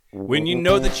When you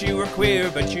know that you are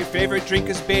queer, but your favorite drink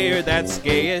is beer, that's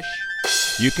gayish.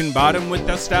 You can bottom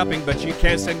without stopping, but you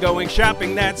can't stand going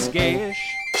shopping, that's gayish.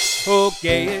 Oh,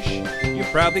 gayish, you're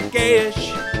probably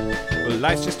gayish. Well,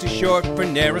 life's just too short for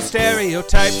narrow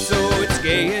stereotypes, so it's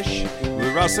gayish.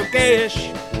 We're also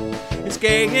gayish. It's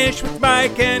Gayish with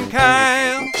Mike and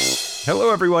Kyle.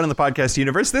 Hello, everyone in the podcast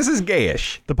universe. This is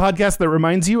Gayish. The podcast that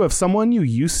reminds you of someone you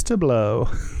used to blow.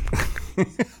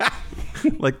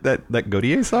 Like that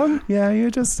Godier song? Yeah, you're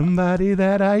just somebody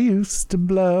that I used to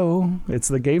blow. It's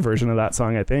the gay version of that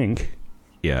song, I think.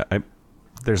 Yeah,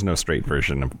 there's no straight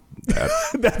version of that.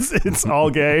 It's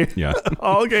all gay. Yeah.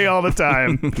 All gay all the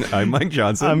time. I'm Mike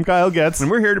Johnson. I'm Kyle Getz.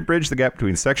 And we're here to bridge the gap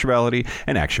between sexuality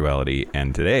and actuality.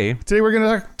 And today we're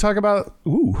going to talk about...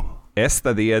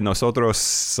 Esta día nosotros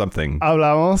something.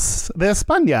 Hablamos de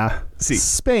España. Sí.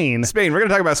 Spain. We're going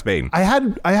to talk about Spain. I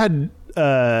had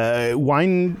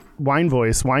wine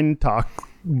talk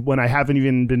when I haven't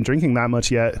even been drinking that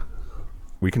much yet.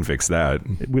 We can fix that.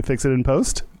 We fix it in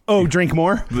post. Oh, drink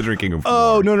more? The drinking of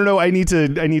more. No. I need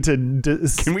to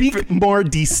speak more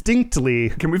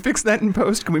distinctly. Can we fix that in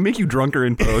post? Can we make you drunker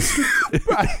in post?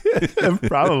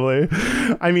 Probably.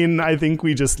 I mean, I think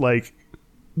we just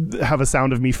have a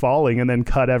sound of me falling and then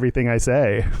cut everything I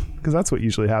say, because that's what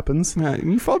usually happens. Yeah,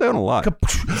 you fall down a lot.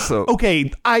 So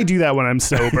okay, I do that when I'm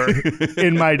sober.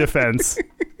 In my defense.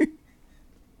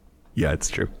 Yeah, it's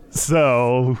true.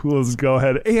 So let's go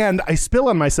ahead. And I spill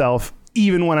on myself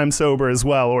even when I'm sober as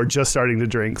well, or just starting to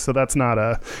drink. So that's not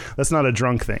a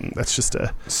drunk thing. That's just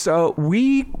a... So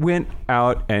we went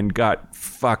out and got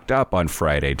fucked up on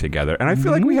Friday together. And I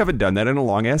feel like we haven't done that in a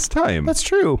long ass time. That's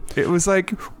true. It was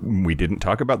like, we didn't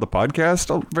talk about the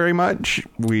podcast very much.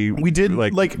 We did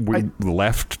we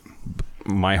left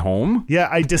my home. Yeah,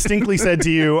 I distinctly said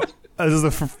to you, this is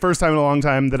the first time in a long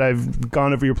time that I've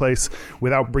gone over your place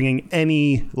without bringing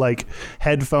any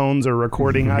headphones or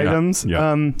recording items.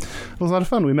 Yeah. It was a lot of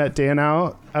fun. We met Dan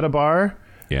out at a bar.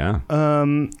 Yeah.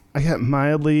 I got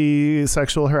mildly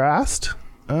sexual harassed.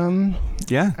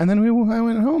 Yeah. And then I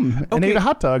went home and ate a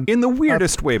hot dog. In the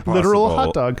weirdest way possible. Literal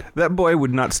hot dog. That boy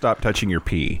would not stop touching your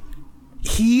pee.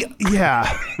 It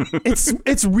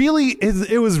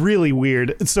was really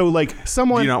weird. So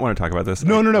someone... Do you not want to talk about this?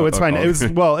 No, it's fine. It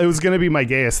was going to be my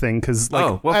gayest thing because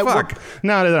fuck. No. Fuck,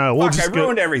 I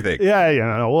ruined everything.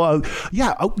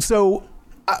 So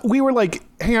we were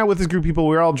hanging out with this group of people.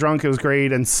 We were all drunk. It was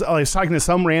great. And so I was talking to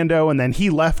some rando, and then he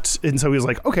left. And so he was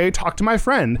like, okay, talk to my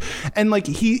friend. And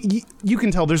you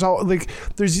can tell there's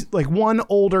one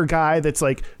older guy that's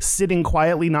sitting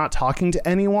quietly, not talking to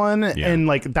anyone. Yeah. And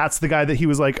that's the guy that he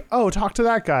was like, oh, talk to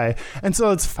that guy. And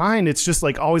so it's fine. It's just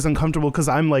always uncomfortable because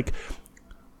I'm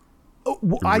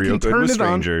I can turn it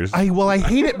strangers. on. I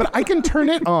hate it, but I can turn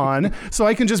it on so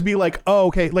I can just be like, oh,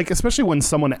 okay. Especially when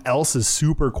someone else is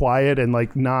super quiet and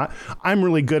not, I'm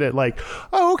really good at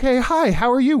oh, okay. Hi,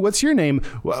 how are you? What's your name?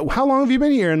 How long have you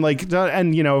been here? And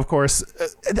of course,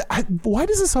 why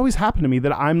does this always happen to me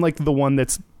that I'm the one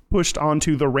that's pushed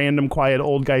onto the random quiet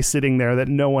old guy sitting there that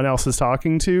no one else is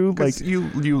talking to?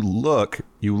 You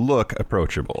look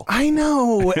approachable. I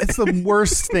know. It's the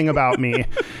worst thing about me.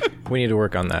 We need to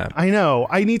work on that. I know.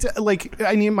 I need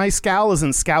to my scowl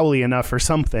isn't scowly enough or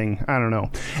something. I don't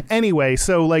know. Anyway,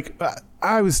 so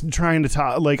I was trying to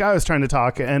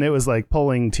talk and it was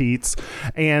pulling teats.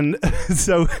 And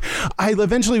so I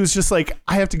eventually was just I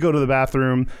have to go to the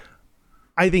bathroom.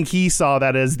 I think he saw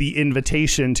that as the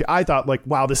invitation to... I thought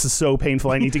wow, this is so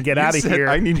painful. I need to get out of here.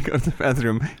 I need to go to the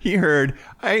bathroom. He heard,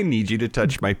 I need you to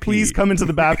touch my pee. Please come into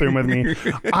the bathroom with me.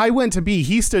 I went to pee.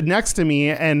 He stood next to me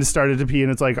and started to pee.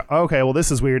 And it's okay, well,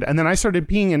 this is weird. And then I started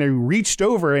peeing and I reached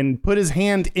over and put his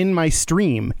hand in my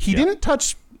stream. He didn't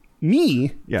touch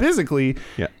me physically.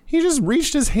 Yeah. He just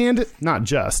reached his hand, not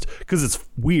just because it's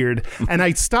weird. And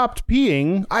I stopped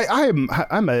peeing.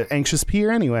 I'm an anxious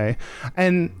peer anyway.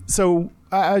 And so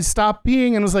I stopped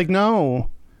peeing and was no.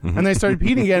 And then I started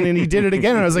peeing again and he did it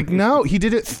again. And I was no. He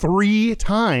did it 3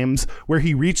 times where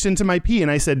he reached into my pee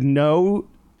and I said no.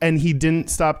 And he didn't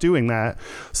stop doing that.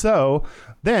 So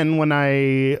then when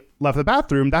I left the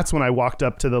bathroom, that's when I walked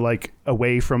up to the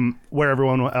away from where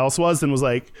everyone else was and was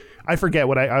I forget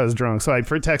what I was drunk. So I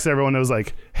texted everyone. It was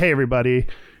hey, everybody,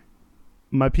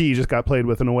 my pee just got played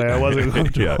with in a way I wasn't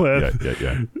comfortable with.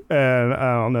 Yeah. And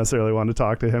I don't necessarily want to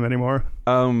talk to him anymore.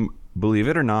 Believe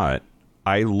it or not,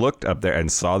 I looked up there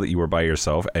and saw that you were by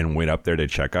yourself and went up there to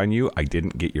check on you. I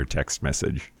didn't get your text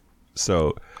message.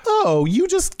 So... Oh, you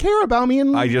just care about me.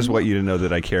 And I just want you to know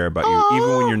that I care about you,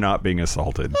 even when you're not being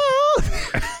assaulted.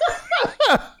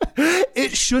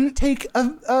 It shouldn't take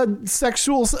a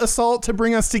sexual assault to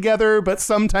bring us together, but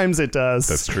sometimes it does.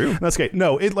 That's true. That's great.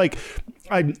 No, it like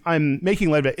I'm making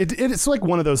light of it. It's like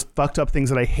one of those fucked up things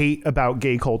that I hate about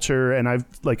gay culture, and I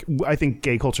think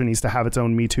gay culture needs to have its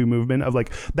own Me Too movement of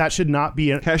like that should not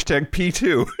be a Hashtag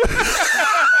P2.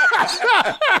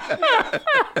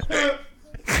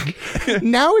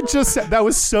 Now that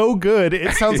was so good.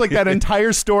 It sounds like that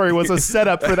entire story was a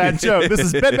setup for that joke. This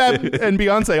is Ben and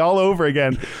Beyonce all over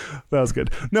again. That was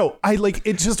good. No, I like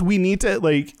it. Just we need to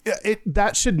like it.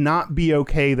 That should not be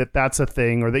okay. That's a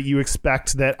thing, or that you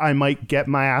expect that I might get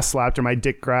my ass slapped or my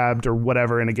dick grabbed or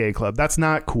whatever in a gay club. That's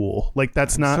not cool. Like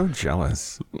that's not. So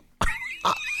jealous.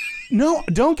 No,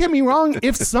 don't get me wrong.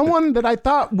 If someone that I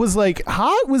thought was like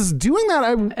hot was doing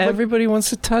that, everybody wants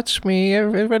to touch me.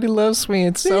 Everybody loves me.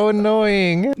 It's so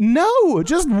annoying. No,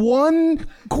 just one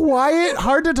quiet,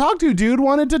 hard to talk to dude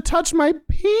wanted to touch my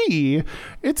pee.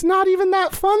 It's not even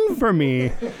that fun for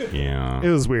me. Yeah. It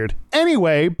was weird.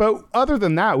 Anyway, but other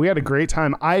than that, we had a great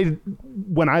time.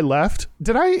 When I left,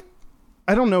 I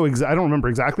don't know. I don't remember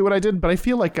exactly what I did, but I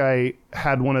feel like I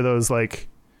had one of those like,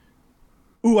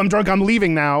 ooh, I'm drunk, I'm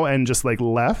leaving now, and just like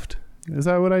left. Is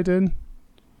that what I did?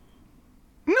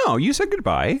 No, you said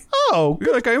goodbye. Oh,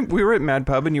 you're like we were at Mad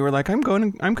Pub, and you were like, I'm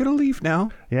gonna leave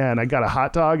now. Yeah, and I got a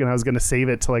hot dog, and I was gonna save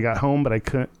it till I got home, but I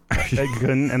couldn't,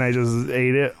 and I just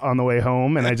ate it on the way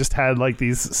home, and I just had like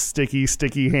these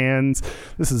sticky hands.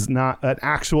 This is not an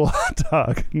actual hot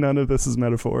dog. None of this is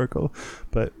metaphorical,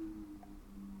 but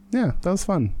yeah, that was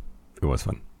fun. It was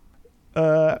fun.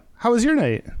 How was your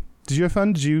night? Did you have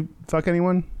fun? Did you fuck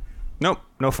anyone? Nope,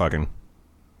 no fucking.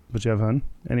 But you have fun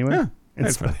anyway? Yeah,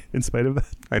 in spite of that?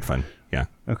 I had fun, yeah.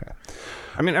 Okay.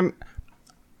 I mean,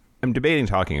 I'm debating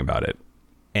talking about it,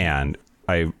 and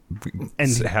I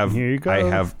have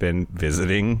been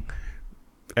visiting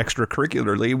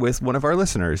extracurricularly with one of our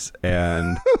listeners,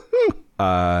 and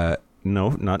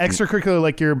no, not extracurricular.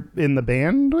 Like you're in the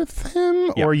band with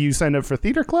him, yeah. Or you signed up for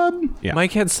theater club. Yeah.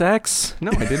 Mike had sex.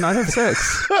 No, I did not have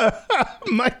sex.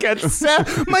 Mike had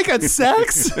sex. Mike had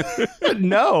sex.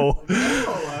 No.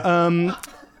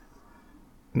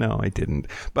 No, I didn't.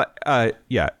 But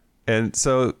yeah. And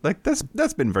so like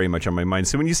that's been very much on my mind.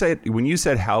 So when you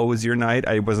said how was your night,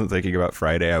 I wasn't thinking about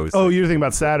Friday. I was you were thinking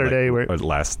about Saturday, or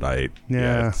last night.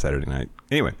 Yeah, Saturday night.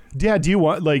 Anyway. Yeah, do you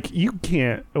want like you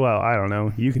can't well, I don't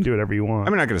know. You can do whatever you want.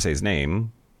 I'm not gonna say his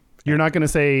name. You're not gonna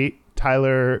say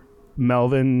Tyler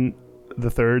Melvin the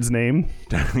third's name?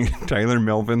 Tyler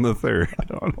Melvin the third. I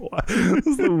don't know why. This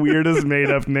is the weirdest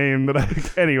made up name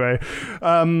that anyway.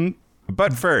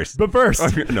 But first.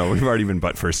 No, we've already been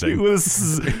butt firsting.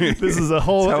 This is a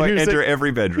whole... That's how I enter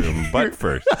every bedroom. Butt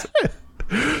first.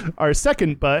 Our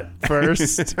second butt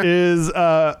first is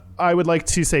I would like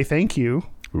to say thank you.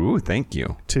 Ooh, thank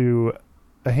you. To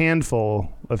a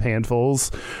handful of handfuls.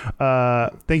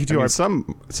 Thank you to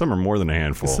some are more than a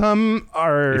handful. Some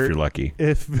are... If you're lucky.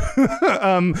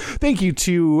 Thank you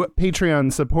to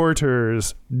Patreon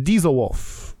supporters. Diesel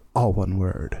Wolf. All one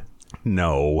word.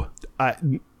 No.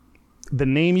 The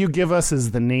name you give us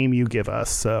is the name you give us,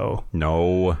 so...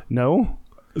 No.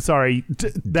 Sorry.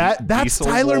 That's Diesel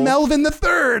Tyler Wolf? Melvin the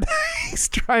third. He's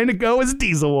trying to go as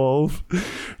Diesel Wolf.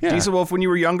 Yeah. Diesel Wolf, when you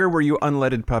were younger, were you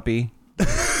unleaded puppy?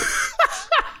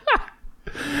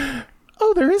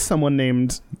 Oh, there is someone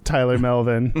named Tyler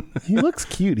Melvin. He looks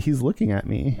cute. He's looking at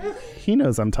me. He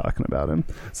knows I'm talking about him.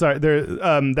 Sorry,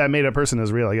 that made up person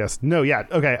is real, I guess. No, yeah.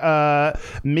 Okay.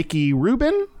 Mickey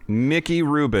Rubin. Mickey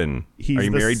Rubin. Are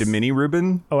you married to Minnie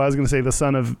Rubin? Oh, I was going to say the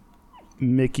son of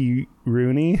Mickey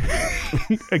Rooney.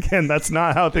 Again, that's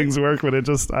not how things work, but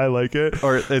I like it.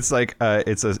 Or it's like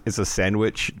it's a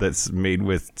sandwich that's made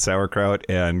with sauerkraut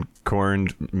and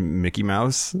corned Mickey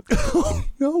Mouse. Oh,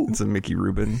 no. It's a Mickey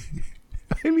Rubin.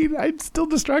 I mean, I'm still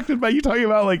distracted by you talking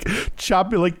about like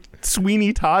chopping, like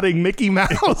Sweeney Todding Mickey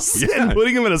Mouse and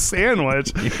putting him in a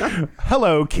sandwich. Yeah.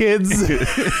 Hello, kids.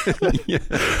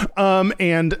 Yeah.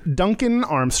 And Duncan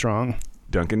Armstrong.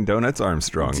 Dunkin' Donuts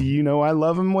Armstrong. Do you know I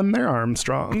love them when they're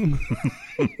Armstrong?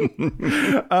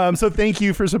 So thank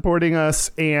you for supporting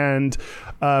us. And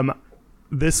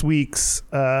this week's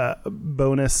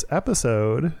bonus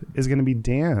episode is going to be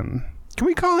Dan. Can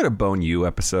we call it a Bone You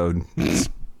episode?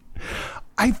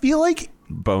 I feel like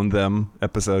Bone Them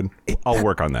episode. I'll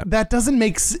work on that. That doesn't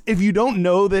make if you don't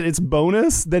know that it's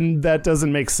bonus, then that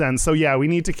doesn't make sense. So yeah, we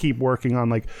need to keep working on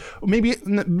like maybe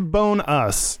Bone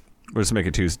Us. We'll just make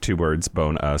it two words.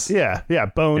 Bone Us. Yeah,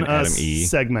 Bone and Us Adam E.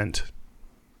 segment.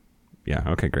 Yeah.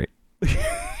 Okay. Great.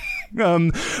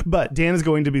 But Dan is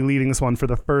going to be leading this one for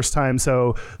the first time,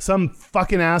 so some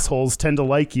fucking assholes tend to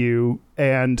like you,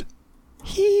 and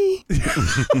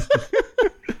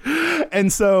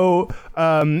And so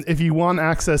if you want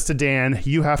access to Dan,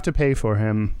 you have to pay for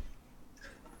him.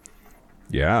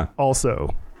 Yeah.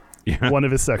 Also, one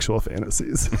of his sexual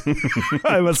fantasies.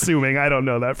 I'm assuming. I don't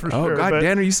know that for sure. Oh, God,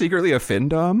 Dan, are you secretly a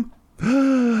findom?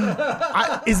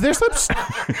 Is there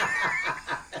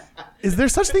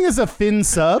such thing as a fin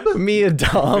sub? Me a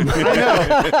dom. I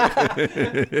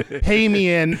know. Pay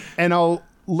me in, and I'll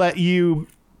let you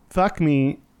fuck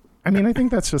me. I mean, I think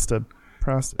that's just a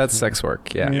prostitute. That's sex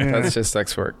work. Yeah. That's just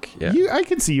sex work. Yeah. I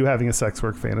could see you having a sex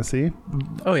work fantasy.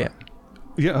 Oh yeah.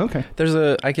 Yeah. Okay.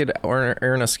 I could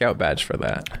earn a scout badge for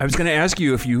that. I was going to ask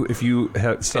you if you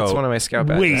have. So It's one of my scout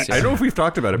badges. Wait. yeah. I don't know if we've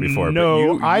talked about it before.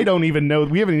 No, but I don't even know.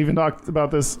 We haven't even talked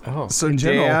about this. Oh. So in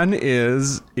general. Dan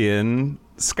is in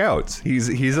Scouts.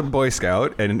 He's a Boy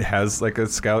Scout and has like a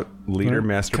Scout leader,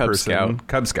 master Cub person. Scout.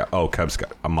 Cub Scout. Oh, Cub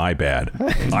Scout. My bad.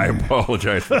 I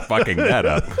apologize for fucking that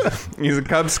up. He's a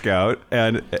Cub Scout,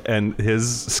 and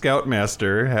his Scout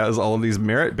master has all of these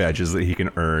merit badges that he can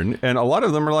earn, and a lot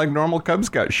of them are like normal Cub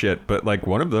Scout shit, but like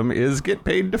one of them is get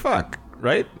paid to fuck,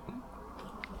 right?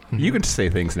 You can say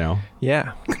things now.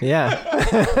 Yeah. Yeah.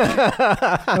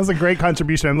 That was a great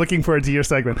contribution. I'm looking forward to your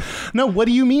segment. No, what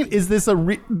do you mean? Is this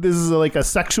like a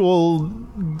sexual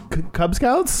Cub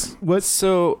Scouts? What?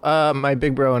 So my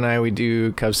big bro and I, we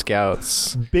do Cub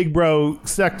Scouts. Big bro,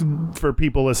 for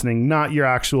people listening, not your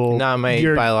actual, Not my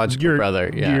biological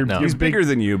brother. Yeah, no. He's bigger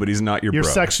than you, but he's not your your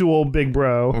bro. sexual big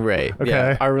bro. Right. Okay.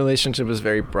 Yeah. Our relationship is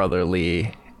very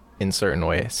brotherly in certain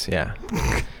ways. Yeah.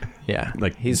 Yeah.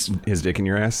 Like he's his dick in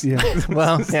your ass. Yeah.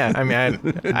 well, yeah. I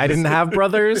mean, I didn't have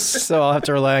brothers, so I'll have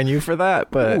to rely on you for that.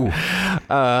 But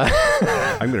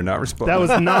I'm gonna not respond. That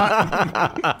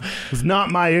was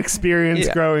not my experience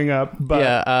growing up. But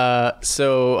yeah.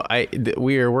 So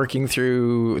we are working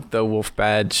through the Wolf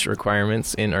Badge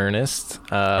requirements in earnest.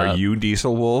 Are you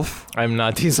Diesel Wolf? I'm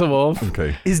not Diesel Wolf.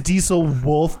 Okay. is Diesel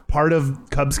Wolf part of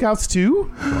Cub Scouts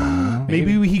too?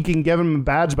 Maybe he can give him a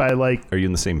badge by like. Are you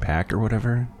in the same pack or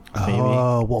whatever? Maybe.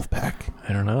 Oh, Wolf Pack.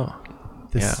 I don't know.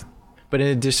 This- Yeah. But in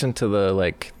addition to the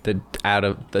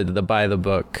by the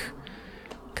book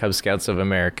Cub Scouts of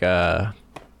America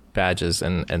badges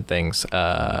and things,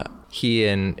 he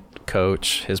and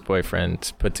Coach, his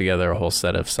boyfriend, put together a whole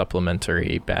set of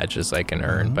supplementary badges I can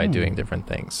earn by doing different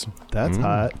things. That's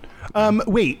hot.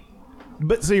 Wait.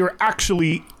 But so you're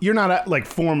not like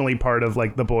formally part of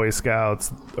like the Boy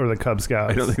Scouts or the Cub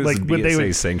Scouts. I don't think this like is but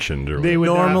BSA sanctioned or they would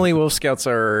Normally, Wolf Scouts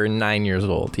are 9 years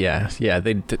old. Yeah,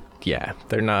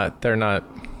 they're not.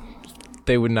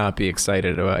 They would not be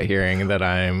excited about hearing that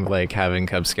I'm like having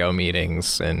Cub Scout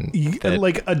meetings and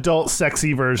like adult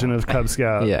sexy version of Cub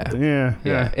Scout. Yeah.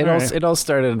 Yeah. It all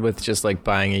started with just like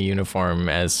buying a uniform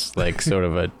as like sort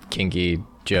of a kinky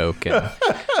joke. And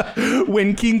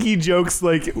when kinky jokes,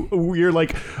 like you're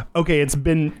like, okay, it's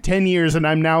been 10 years and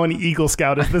I'm now an Eagle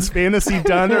Scout. Is this fantasy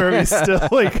done, or are we still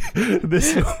like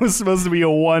this was supposed to be a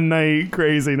one night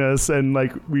craziness and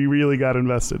like we really got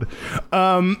invested?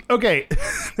 Okay,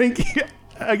 thank you.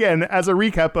 Again, as a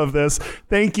recap of this,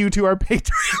 thank you to our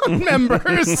Patreon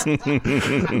members.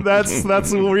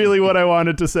 That's really what I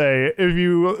wanted to say. If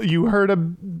you heard a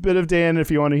bit of Dan,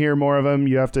 if you want to hear more of him,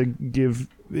 you have to give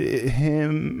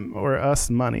him or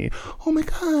us money. Oh my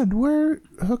God, what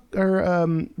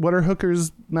are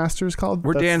hookers masters called?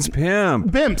 We're Dan's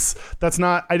pimp. Pimps. That's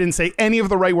not. I didn't say any of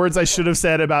the right words I should have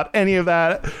said about any of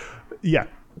that. Yeah,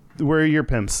 we're your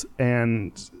pimps,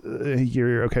 and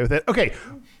you're okay with it. Okay.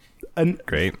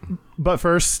 Great. But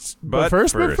first,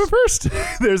 there's our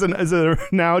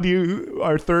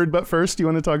third, but first, do you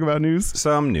want to talk about news?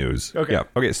 Some news. Okay. Yeah.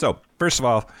 Okay. So first of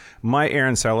all, my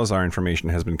Aaron Salazar information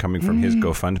has been coming from his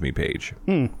GoFundMe page.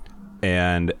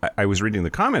 And I was reading the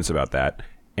comments about that.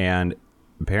 And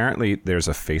apparently there's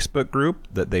a Facebook group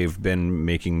that they've been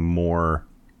making more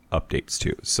updates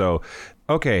to. So,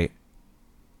 okay.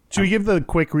 Should we give the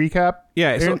quick recap?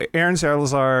 Yeah, so Aaron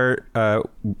Salazar,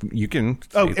 you can...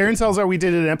 Aaron Salazar, we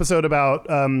did an episode about...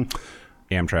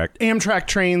 Amtrak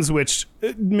trains, which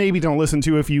maybe don't listen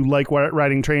to if you like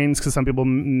riding trains, because some people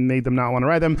made them not want to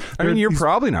ride them. I mean, you're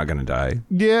probably not going to die.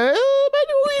 Yeah, but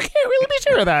you can't really be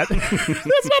sure of that.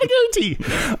 That's not a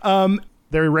guarantee.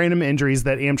 There are random injuries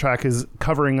that Amtrak is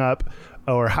covering up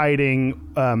or hiding,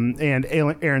 and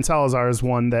Aaron Salazar is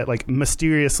one that, like,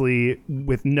 mysteriously,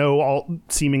 with no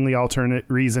seemingly alternate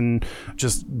reason,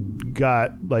 just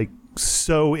got like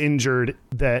so injured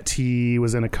that he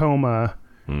was in a coma.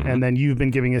 And then you've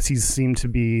been giving us, he seemed to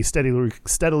be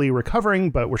steadily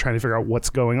recovering, but we're trying to figure out what's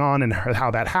going on and how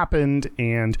that happened.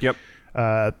 And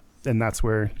and that's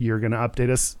where you're going to update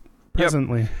us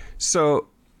presently. So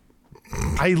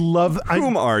I love...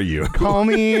 Whom are you? Call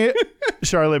me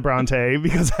Charlotte Bronte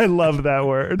because I love that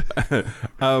word.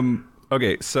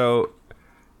 Okay, so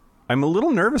I'm a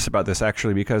little nervous about this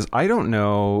actually because I don't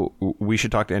know. We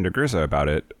should talk to Ender Gurza about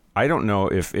it. I don't know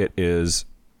if it is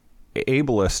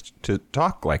ableist to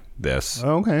talk like this.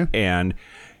 Okay. And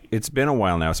it's been a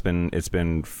while now. It's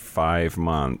been 5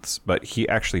 months, but he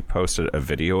actually posted a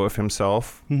video of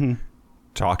himself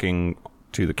talking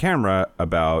to the camera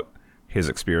about his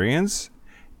experience,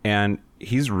 and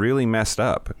he's really messed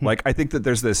up. Like, I think that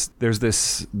there's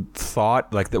this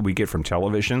thought like that we get from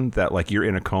television that like you're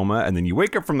in a coma and then you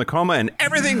wake up from the coma and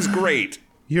everything's great.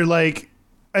 You're like,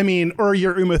 I mean, or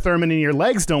your Uma Thurman and your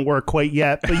legs don't work quite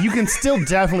yet, but you can still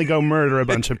definitely go murder a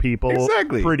bunch of people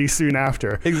pretty soon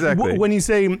after. Exactly. When you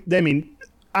say, I mean,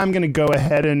 I'm going to go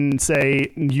ahead and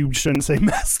say you shouldn't say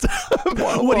messed up.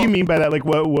 What do you mean by that? Like,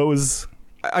 what was...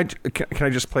 Can I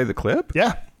just play the clip?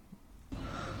 Yeah.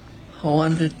 I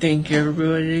want to thank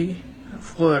everybody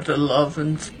for the love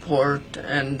and support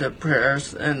and the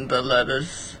prayers and the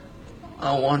letters.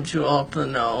 I want you all to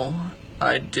know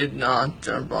I did not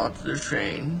jump off the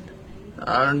train.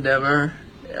 I never,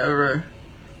 ever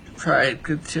tried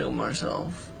to kill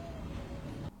myself.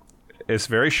 It's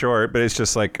very short, but it's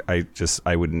just like I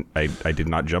did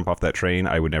not jump off that train.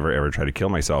 I would never ever try to kill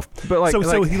myself. But like,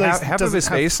 so he like half of his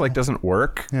face like doesn't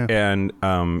work, and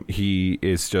he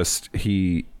is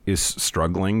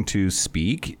struggling to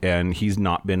speak, and he's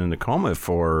not been in a coma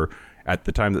for. At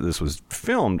the time that this was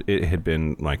filmed, it had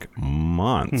been like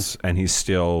months, and he's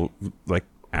still like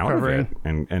out of it,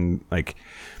 and like,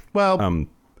 well,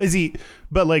 is he?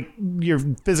 But like, your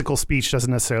physical speech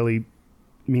doesn't necessarily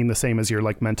mean the same as your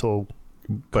like mental,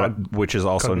 but which is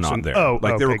also cognition. not there. Oh,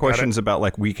 like okay, there were questions about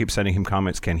like we keep sending him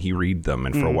comments, can he read them?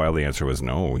 And for a while the answer was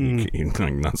no,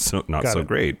 like, not so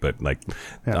great. But like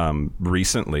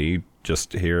recently,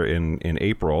 just here in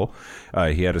April,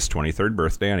 he had his 23rd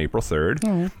birthday on April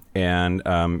 3rd,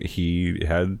 and he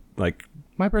had like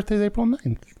my birthday's April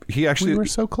 9th. He actually we were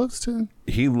so close to.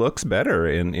 He looks better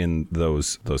in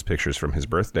those pictures from his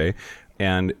birthday,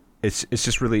 and it's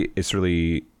really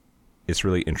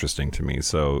interesting to me.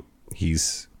 So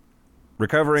he's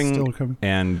recovering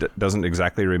and doesn't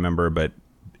exactly remember, but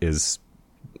is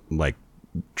like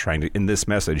trying to, in this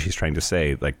message, he's trying to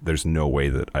say like, there's no way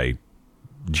that I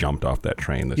jumped off that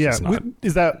train. That's just not.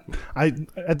 Is that,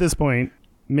 at this point,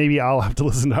 maybe I'll have to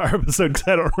listen to our episode because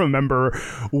I don't remember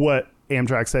what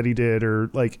Amtrak said he did or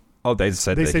like. Oh, they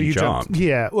said he jumped.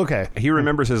 Yeah, okay. He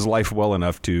remembers his life well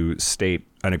enough to state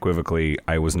unequivocally,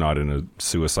 I was not in a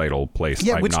suicidal place.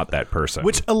 I'm not that person.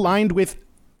 Which aligned with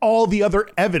all the other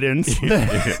evidence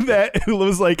that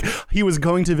was like he was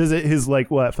going to visit his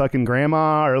like what fucking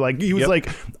grandma or like he was like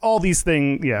all these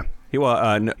things. Yeah. He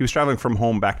was traveling from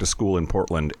home back to school in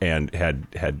Portland and had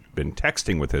been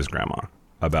texting with his grandma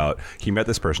about he met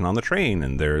this person on the train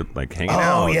and they're like hanging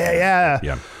out. Oh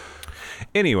yeah.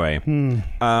 Anyway,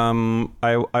 I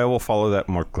will follow that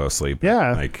more closely.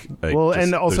 Yeah.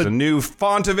 And also there's a new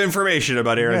font of information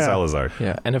about Aaron Salazar.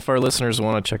 Yeah, and if our listeners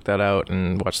want to check that out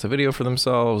and watch the video for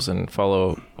themselves and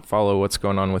follow what's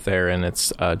going on with Aaron,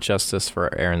 it's Justice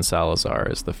for Aaron Salazar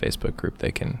is the Facebook group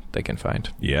they can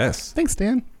find. Yes. Thanks,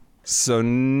 Dan. So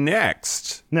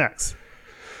next.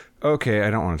 Okay,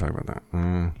 I don't want to talk about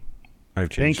that. I've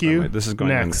changed. Thank you. This is going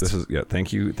next.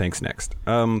 Thank you. Thanks. Next.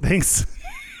 Thanks.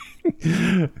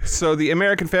 So the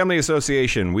American Family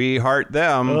Association, we heart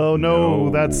them. Oh no,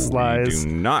 that's lies.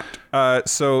 We do not.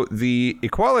 So the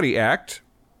Equality Act,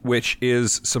 which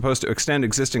is supposed to extend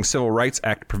existing Civil Rights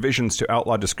Act provisions to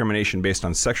outlaw discrimination based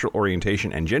on sexual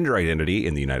orientation and gender identity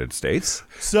in the United States.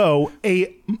 So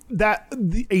a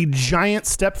giant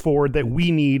step forward that we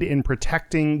need in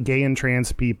protecting gay and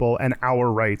trans people and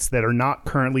our rights that are not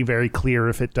currently very clear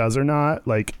if it does or not.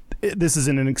 Like this is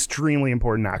an extremely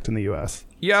important act in the U.S.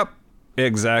 Yep,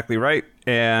 exactly right.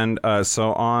 And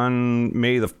so on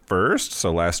May the 1st,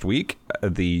 so last week,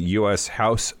 the U.S.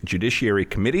 House Judiciary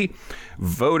Committee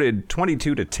voted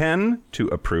 22-10 to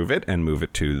approve it and move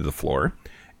it to the floor.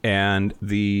 And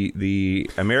the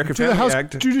American Family House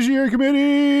Act Judiciary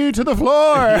Committee to the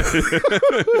floor.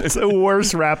 It's a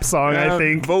worse rap song, I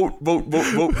think. Vote.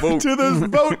 To the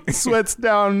vote sweats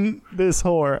down this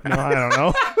whore. No,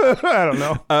 I don't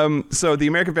know. So the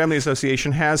American Family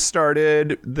Association has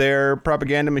started their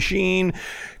propaganda machine,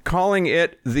 calling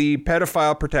it the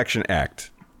Pedophile Protection Act.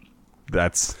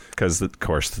 That's because, of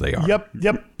course, they are.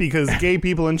 Yep. Because gay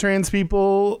people and trans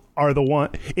people are the one.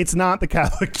 It's not the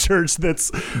Catholic Church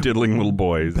that's diddling little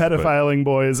boys, pedophiling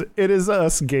boys. It is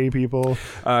us, gay people.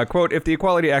 Quote: if the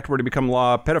Equality Act were to become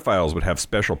law, pedophiles would have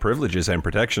special privileges and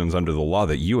protections under the law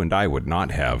that you and I would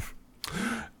not have.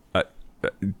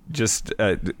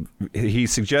 he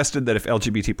suggested that if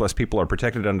LGBT plus people are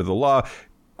protected under the law,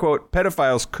 quote,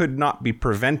 pedophiles could not be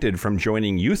prevented from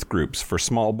joining youth groups for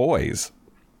small boys.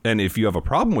 And if you have a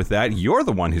problem with that, you're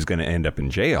the one who's going to end up in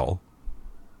jail,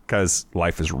 because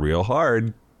life is real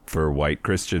hard for white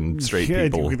Christian straight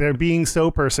people. They're being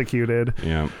so persecuted.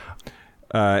 Yeah.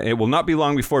 It will not be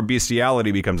long before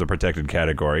bestiality becomes a protected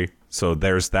category. So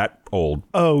there's that old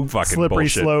fucking slippery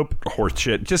bullshit, slope horse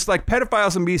shit. Just like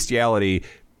pedophiles and bestiality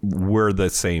were the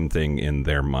same thing in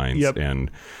their minds. Yep.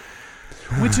 And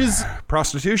which is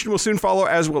prostitution will soon follow,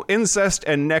 as will incest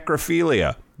and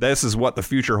necrophilia. This is what the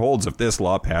future holds if this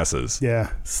law passes.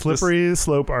 Yeah, slippery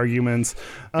slope arguments.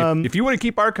 If you want to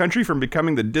keep our country from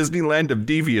becoming the Disneyland of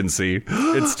deviancy,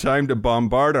 it's time to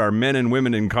bombard our men and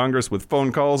women in Congress with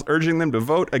phone calls urging them to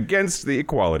vote against the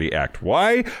Equality Act.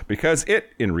 Why? Because it,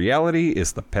 in reality,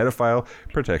 is the Pedophile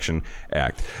Protection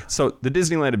Act. So the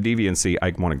Disneyland of deviancy,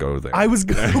 I want to go there. I was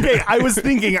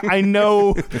thinking, I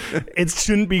know it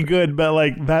shouldn't be good, but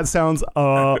like that sounds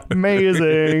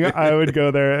amazing. I would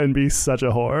go there and be such a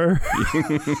whore.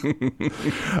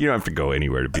 You don't have to go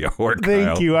anywhere to be a whore, Kyle.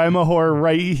 Thank you. I'm a whore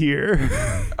right here.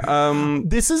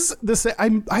 This is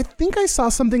the I think I saw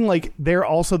something like they're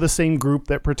also the same group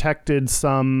that protected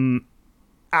some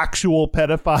actual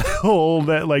pedophile,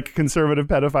 that like conservative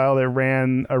pedophile that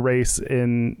ran a race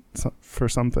for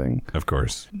something. Of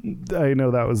course. I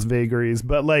know that was vagaries,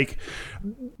 but like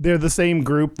they're the same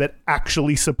group that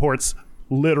actually supports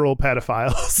literal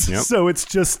pedophiles. Yep. So it's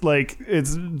just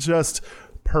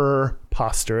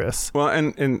preposterous. Well,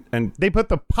 and they put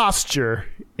the posture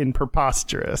in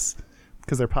preposterous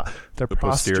because they're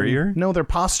posterior. No, they're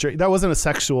posturing. That wasn't a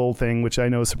sexual thing, which I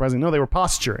know is surprising. No, they were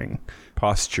posturing.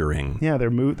 Yeah,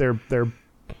 they're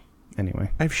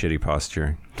anyway. I have shitty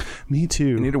posture. Me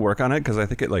too. I need to work on it because I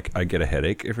think I get a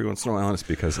headache every once in a while. And it's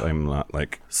because I'm not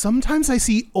like. Sometimes I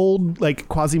see old like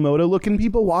Quasimodo looking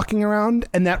people walking around,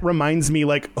 and that reminds me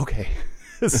like, okay.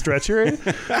 Stretcher,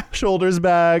 shoulders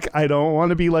back. I don't want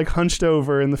to be like hunched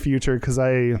over in the future because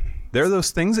there are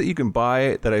those things that you can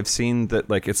buy that I've seen that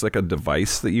like it's like a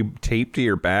device that you tape to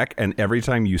your back, and every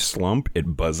time you slump,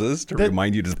 it buzzes to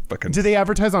remind you to fucking. Do they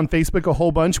advertise on Facebook a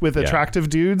whole bunch with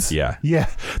attractive dudes? Yeah.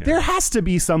 There has to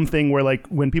be something where like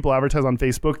when people advertise on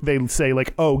Facebook, they say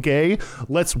like, "Oh, gay,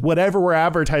 let's whatever we're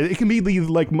advertising." It can be the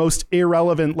like most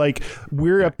irrelevant, like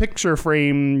we're a picture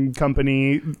frame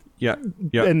company. Yeah.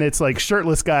 And it's like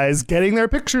shirtless guys getting their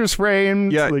pictures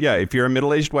framed. Yeah, like, If you're a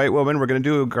middle-aged white woman, we're going to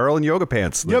do a girl in yoga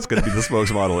pants. That's going to be the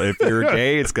spokesmodel. If you're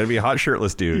gay, it's going to be a hot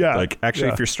shirtless dude. Yeah. Like, actually,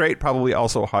 if you're straight, probably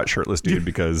also a hot shirtless dude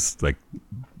because, like,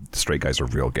 straight guys are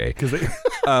real gay.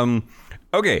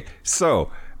 Okay,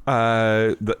 so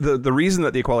the reason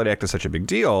that the Equality Act is such a big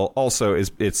deal also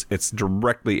is it's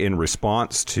directly in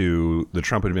response to the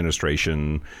Trump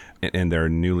administration and their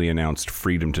newly announced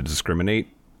freedom to discriminate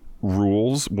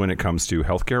rules when it comes to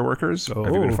healthcare workers. Have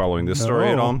you been following this story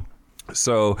at all?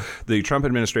 So the Trump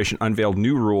administration unveiled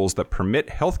new rules that permit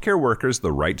healthcare workers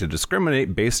the right to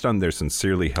discriminate based on their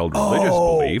sincerely held religious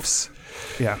beliefs.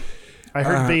 Yeah. I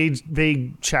heard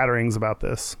vague chatterings about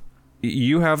this.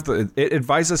 It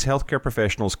advises healthcare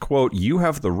professionals, quote, you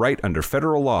have the right under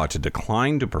federal law to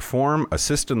decline to perform,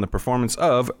 assist in the performance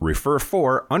of, refer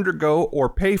for, undergo, or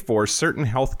pay for certain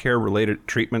healthcare related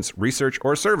treatments, research,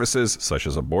 or services, such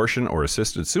as abortion or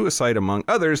assisted suicide, among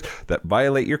others, that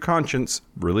violate your conscience,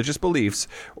 religious beliefs,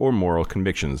 or moral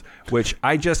convictions. Which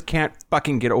I just can't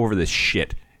fucking get over this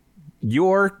shit.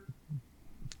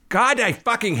 God, I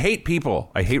fucking hate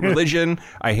people. I hate religion.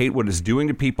 I hate what it's doing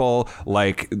to people.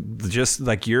 Like, just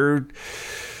like you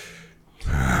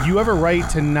have a right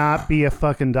to not be a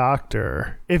fucking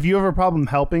doctor. If you have a problem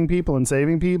helping people and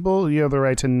saving people, you have the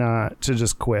right to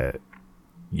just quit.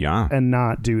 Yeah. And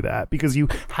not do that because you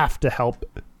have to help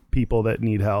people that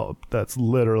need help. That's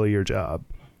literally your job.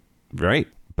 Right.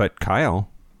 But Kyle,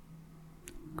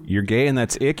 you're gay and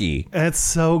that's icky. That's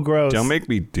so gross. Don't make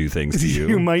me do things to you.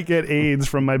 You might get AIDS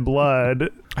from my blood.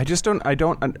 I don't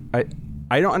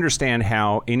understand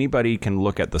how anybody can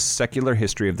look at the secular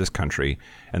history of this country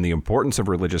and the importance of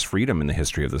religious freedom in the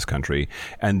history of this country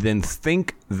and then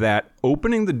think that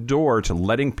opening the door to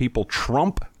letting people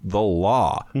trump the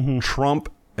law, trump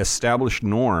established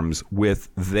norms with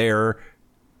their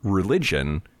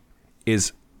religion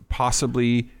is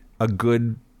possibly a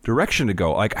good direction to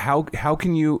go. Like how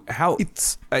can you what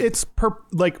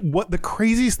the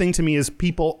craziest thing to me is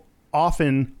people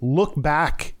often look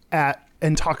back at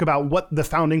and talk about what the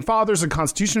founding fathers and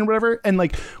Constitution or whatever, and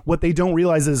like what they don't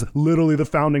realize is literally the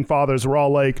founding fathers were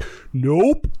all like,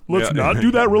 nope, let's not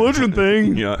do that religion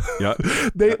thing.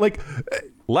 They like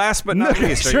Last but not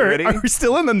least, are you ready? Are we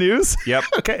still in the news? Yep.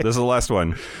 Okay. This is the last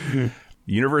one.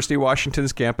 University of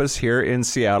Washington's campus here in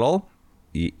Seattle.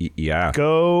 Yeah.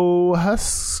 Go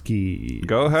Huskies.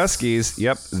 Go Huskies.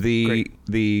 Yep. The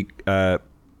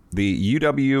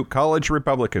UW College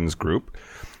Republicans group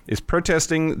is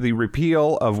protesting the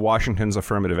repeal of Washington's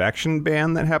affirmative action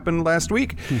ban that happened last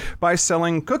week by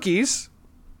selling cookies,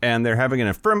 and they're having an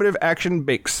affirmative action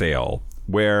bake sale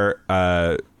where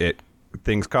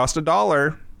things cost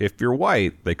 $1 if you're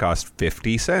white. They cost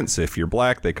 50 cents if you're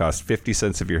black. They cost 50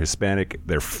 cents if you're Hispanic.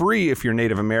 They're free if you're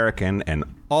Native American, and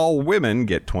all women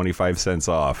get 25 cents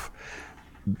off.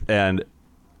 And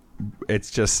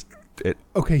it's just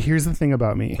Okay, here's the thing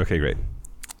about me. Okay, great.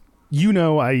 You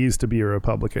know, I used to be a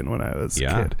Republican when I was a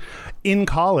kid. In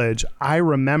college, I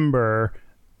remember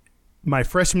my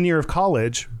freshman year of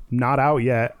college, not out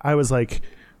yet. I was like,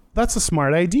 that's a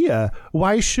smart idea.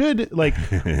 Why should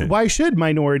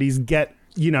minorities get,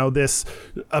 this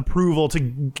approval to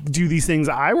do these things?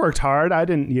 I worked hard. I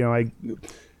didn't,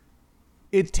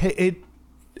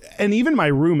 and even my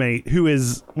roommate, who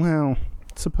is,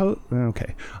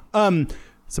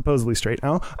 supposedly straight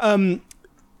now.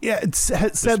 Yeah, it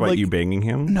said Despite like you banging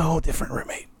him? No, different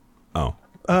roommate. Oh.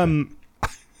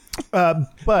 But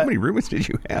how many roommates did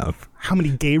you have? How many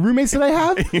gay roommates did I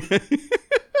have?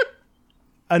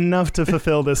 Enough to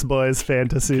fulfill this boy's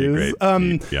fantasies.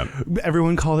 Okay, yeah.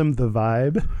 Everyone called him the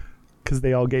Vibe because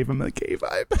they all gave him a gay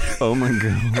vibe. Oh my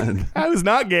god! I was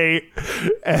not gay.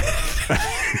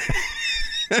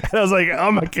 And I was like,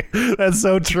 oh my god, that's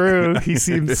so true. He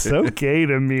seems so gay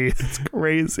to me. It's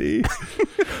crazy.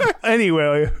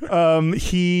 Anyway,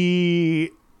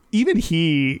 he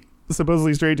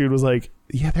supposedly straight dude was like,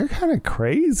 yeah, they're kind of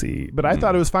crazy, but I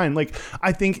thought it was fine. Like,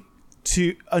 I think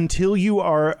until you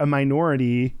are a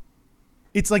minority,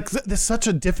 it's like there's such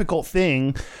a difficult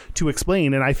thing to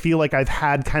explain, and I feel like I've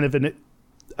had kind of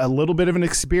a little bit of an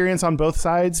experience on both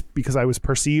sides because I was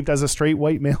perceived as a straight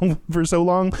white male for so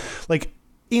long, like,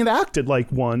 and acted like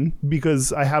one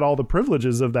because I had all the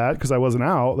privileges of that because I wasn't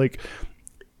out. Like,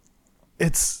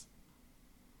 it's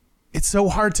so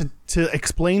hard to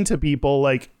explain to people,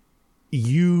 like,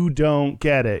 you don't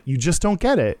get it. You just don't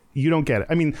get it. You don't get it.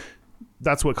 I mean,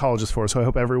 that's what college is for. So I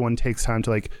hope everyone takes time to,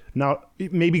 like, not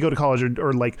maybe go to college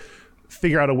or like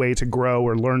figure out a way to grow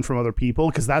or learn from other people.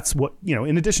 Because that's what,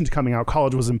 in addition to coming out,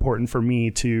 college was important for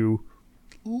me to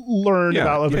learn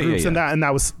about other groups. And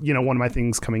that was, one of my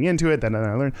things coming into it. Then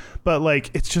I learned, but like,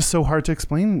 it's just so hard to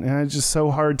explain. And it's just so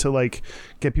hard to, like,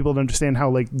 get people to understand how,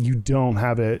 like, you don't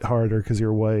have it harder because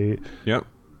you're white. Yep.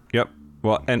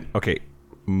 Well, and okay,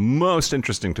 most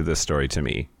interesting to this story to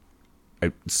me,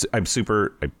 I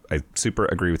super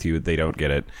agree with you. They don't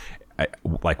get it.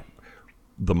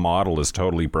 The model is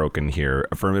totally broken here.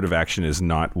 Affirmative action is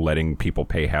not letting people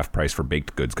pay half price for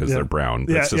baked goods because they're brown.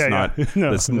 That's just not.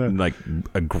 That's like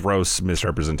a gross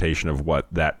misrepresentation of what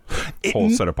that whole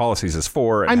set of policies is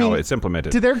for and how it's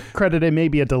implemented. To their credit, it may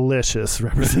be a delicious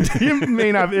representation. It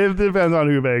may not. It depends on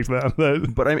who bakes them.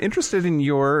 But I'm interested in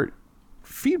your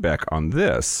feedback on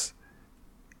this.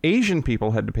 Asian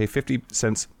people had to pay 50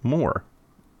 cents more.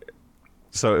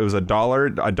 So it was $1.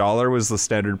 $1 was the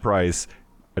standard price.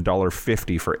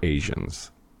 $1.50 for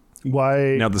Asians.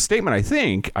 Why? Now the statement I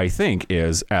think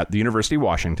is at the University of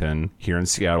Washington here in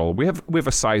Seattle, we have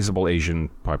a sizable Asian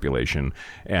population,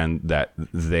 and that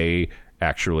they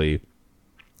actually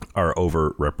are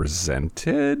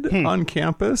overrepresented on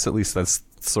campus. At least that's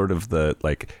sort of the,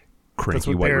 like,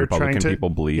 cranky white Republican people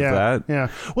believe that. Yeah.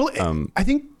 Well, I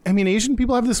think, Asian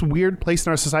people have this weird place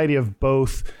in our society of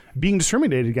both being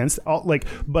discriminated against,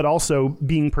 but also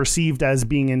being perceived as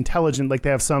being intelligent. Like, they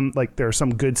have there are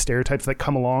some good stereotypes that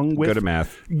come along with. Good at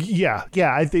math. Yeah.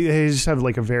 I think they just have,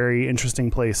 like, a very interesting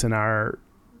place in our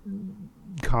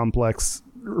complex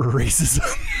racism,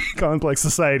 complex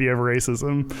society of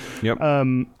racism. Yep.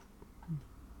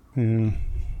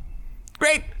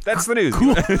 Great. That's the news. Cool.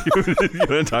 You want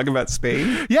to talk about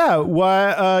Spain? Yeah.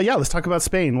 Why? Let's talk about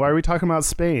Spain. Why are we talking about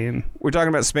Spain? We're talking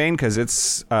about Spain because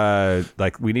it's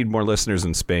we need more listeners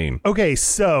in Spain. Okay,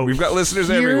 so we've got listeners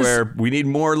everywhere. We need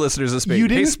more listeners in Spain.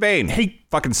 Hey, Spain. Hey,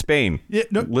 fucking Spain. Yeah,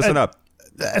 no, listen up.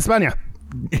 España.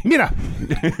 Mira.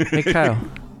 Hey, Kyle.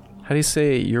 How do you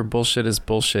say your bullshit is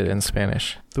bullshit in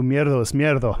Spanish? Tu mierdo es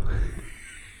mierdo.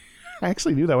 I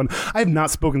actually knew that one. I have not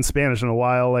spoken Spanish in a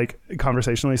while, like,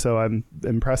 conversationally, so I'm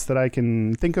impressed that I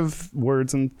can think of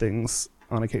words and things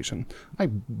on occasion.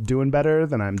 I'm doing better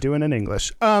than I'm doing in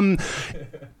English. Not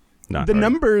the hard.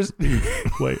 Numbers.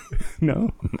 Wait,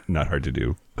 no. Not hard to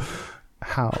do.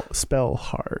 How? Spell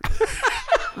hard.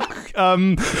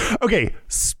 Okay,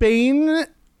 Spain is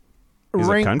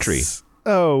ranks, a country.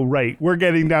 Oh, right. We're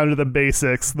getting down to the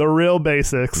basics, the real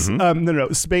basics. No.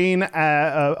 Spain,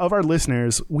 of our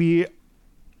listeners, we,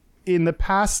 in the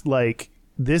past, like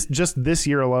this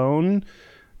year alone,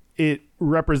 it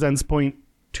represents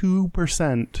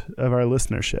 0.2% of our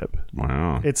listenership.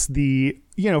 Wow. It's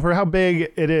for how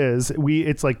big it is,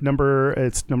 it's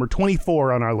number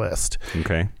 24 on our list.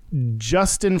 Okay.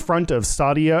 Just in front of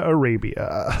Saudi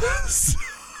Arabia.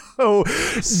 So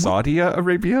Saudi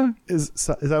Arabia? Is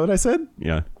that what I said?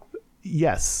 Yeah.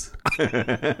 Yes.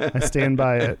 I stand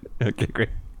by it. Okay, great.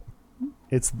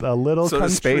 It's the little country.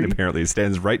 So Spain apparently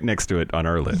stands right next to it on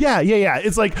our list. Yeah.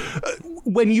 It's like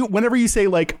whenever you say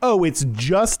like, oh, it's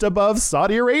just above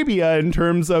Saudi Arabia in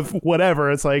terms of whatever,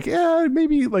 it's like, yeah,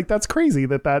 maybe like that's crazy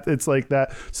that it's like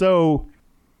that. So,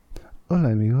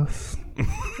 hola amigos.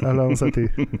 Hablamos de ti.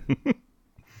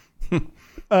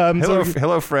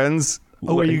 Hello, friends.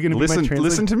 Oh, are you going to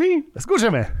listen to me?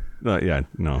 Escúchame. Yeah,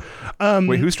 no.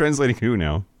 Wait, who's translating who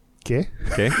now? ¿Qué?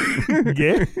 Okay.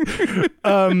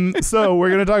 ¿Qué? So we're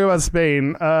going to talk about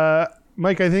Spain.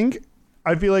 Mike,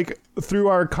 I feel like through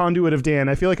our conduit of Dan,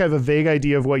 I feel like I have a vague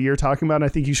idea of what you're talking about, and I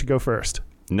think you should go first.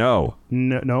 No.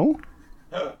 No?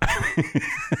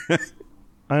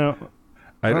 I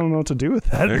don't know what to do with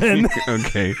that.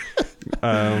 Okay.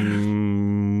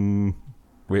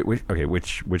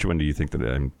 Which one do you think that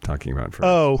I'm talking about first?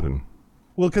 Oh,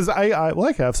 well, because I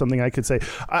have something I could say.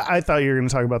 I thought you were going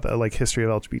to talk about the like history of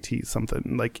LGBT,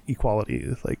 something like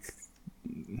equality, like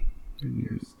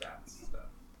your stats stuff,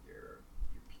 your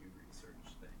Pew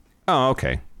Research thing. Oh,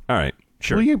 okay, all right,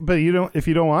 sure. Well, but you don't if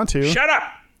you don't want to. Shut up.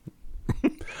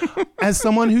 As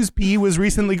someone whose pee was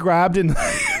recently grabbed, and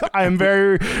I am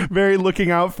very, very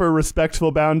looking out for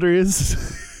respectful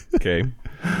boundaries. Okay,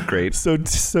 great. So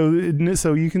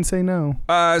you can say no.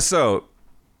 So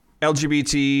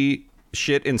LGBT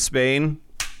shit in Spain.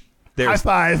 High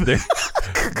five.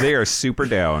 They are super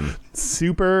down.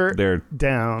 They're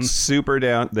down. Super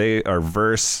down. They are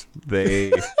verse.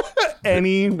 They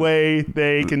any way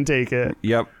they can take it.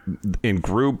 Yep. In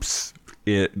groups.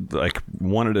 It like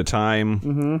one at a time.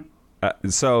 Mm-hmm.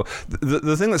 So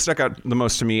the thing that stuck out the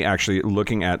most to me, actually,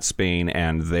 looking at Spain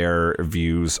and their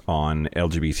views on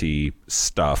LGBT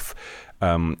stuff,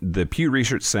 the Pew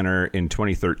Research Center in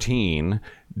 2013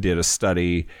 did a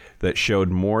study that showed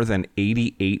more than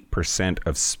 88%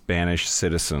 of Spanish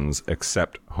citizens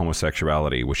accept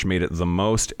homosexuality, which made it the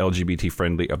most LGBT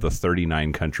friendly of the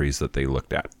 39 countries that they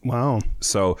looked at. Wow.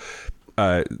 So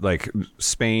like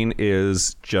Spain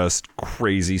is just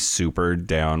crazy super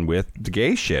down with the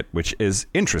gay shit, which is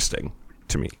interesting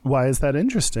to me. Why is that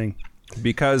interesting?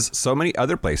 Because so many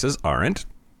other places aren't.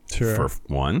 Sure. For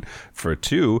one. For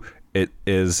two, it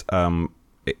is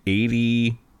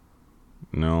 80.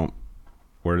 No,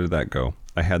 where did that go?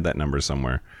 I had that number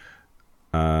somewhere.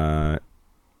 Are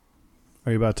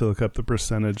you about to look up the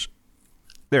percentage?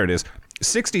 There it is.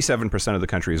 67% of the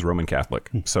country is Roman Catholic.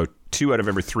 So 2 out of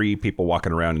every 3 people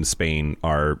walking around in Spain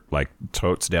are like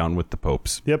totes down with the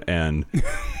popes. Yep. And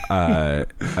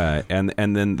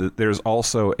and then there's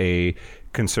also a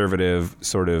conservative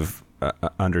sort of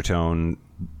undertone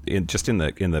in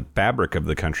the fabric of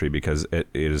the country, because it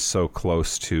is so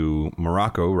close to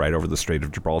Morocco, right over the Strait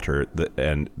of Gibraltar,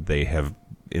 and they have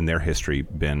in their history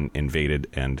been invaded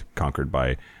and conquered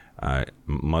by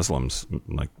Muslims.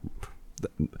 Like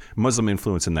Muslim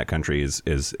influence in that country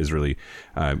is really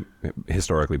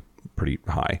historically pretty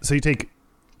high. So you take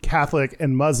Catholic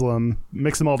and Muslim,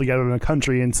 mix them all together in a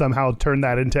country, and somehow turn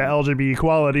that into LGBT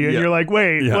equality, and you're like,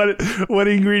 wait, what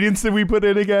ingredients did we put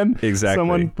in again? Exactly.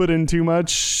 Someone put in too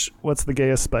much. What's the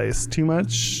gayest spice? Too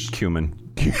much cumin.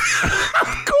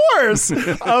 Of course.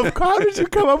 How did you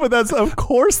come up with that? Of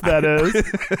course that is.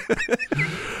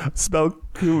 Spell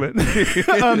cumin.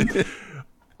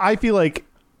 I feel like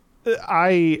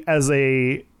I, as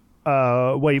a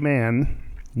white man,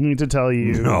 need to tell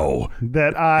you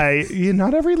that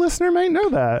not every listener might know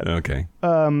that. Okay.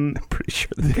 I'm pretty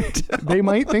sure they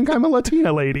might think I'm a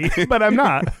Latina lady, but I'm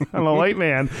not. I'm a white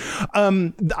man.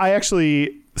 I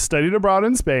actually studied abroad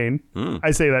in Spain.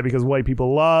 I say that because white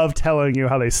people love telling you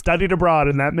how they studied abroad,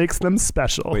 and that makes them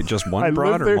special. Wait, just one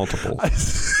abroad or multiple?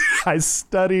 I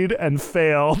studied and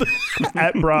failed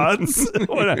at Broads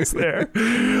when I was there.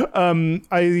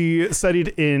 I studied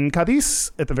in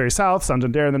Cadiz at the very south,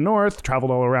 Santander in the north,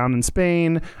 traveled all around in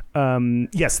Spain.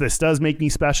 Yes, this does make me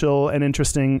special and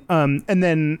interesting. And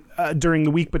then during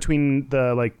the week between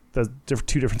the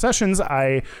 2 different sessions,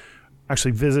 I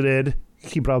actually visited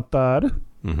Gibraltar.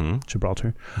 Mm-hmm.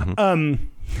 Gibraltar. Mm-hmm.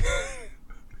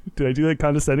 Did I do that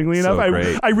condescendingly So enough?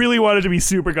 great. I really wanted to be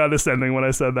super condescending when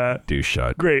I said that. Do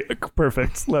shut. Great.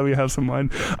 Perfect. Let me have some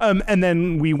wine. And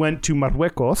then we went to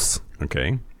Marruecos,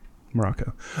 Okay.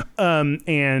 Morocco.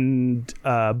 And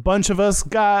a bunch of us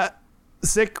got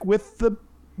sick with the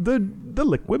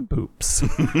liquid poops.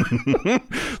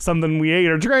 Something we ate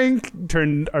or drank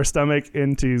turned our stomach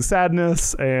into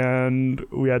sadness, and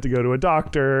we had to go to a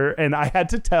doctor, and I had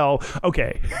to tell,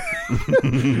 okay,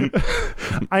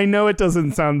 I know it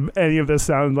doesn't sound, any of this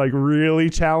sound like really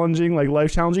challenging, like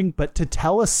life challenging, but to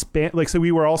tell so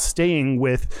we were all staying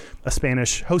with a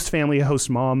Spanish host family, a host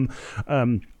mom,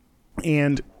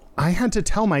 and I had to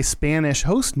tell my Spanish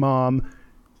host mom,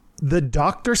 the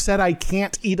doctor said I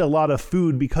can't eat a lot of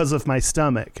food because of my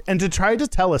stomach. And to try to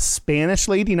tell a Spanish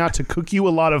lady not to cook you a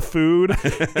lot of food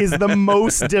is the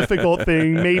most difficult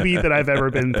thing maybe that I've ever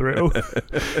been through.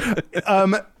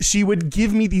 She would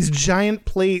give me these giant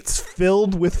plates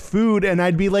filled with food, and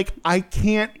I'd be like, I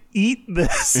can't eat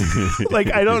this.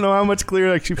 Like, I don't know how much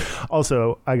clearer.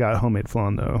 Also, I got homemade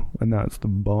flan, though, and that's the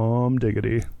bomb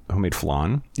diggity. Homemade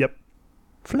flan? Yep.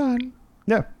 Flan.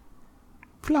 Yeah.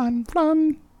 Flan.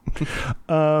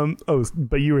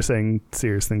 But you were saying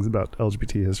serious things about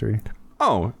LGBT history.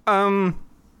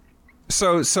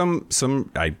 So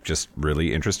some just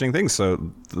really interesting things.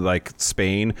 So like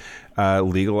Spain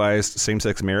legalized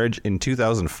same-sex marriage in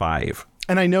 2005.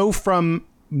 And I know from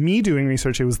me doing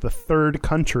research, it was the third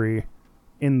country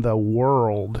in the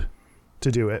world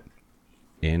to do it.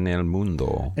 En el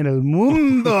mundo. En el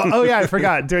mundo. Oh yeah, I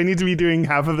forgot. Do I need to be doing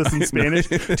half of this in Spanish?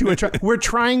 We're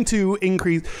trying to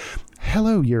increase.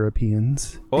 Hello,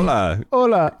 Europeans. Hola.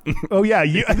 Hola. Oh yeah,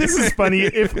 this is funny.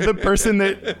 If the person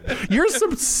that you're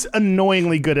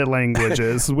annoyingly good at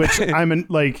languages, which I'm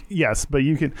like, yes, but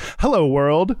you can. Hello,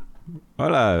 world.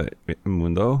 Hola,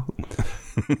 mundo.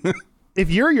 If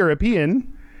you're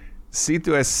European, Si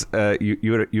tú es I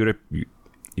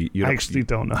actually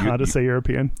don't know how to say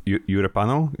European.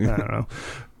 Europano? I don't know.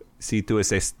 Si tú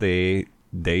es de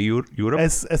Europe?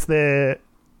 Es de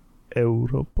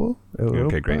Europa?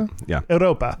 Okay, great. Yeah.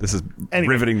 Europa. This is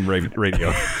Anyway. riveting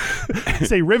radio.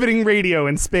 Say riveting radio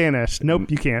in Spanish.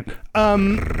 Nope, you can't.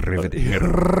 Riveting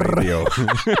radio.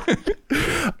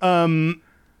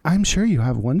 I'm sure you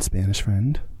have one Spanish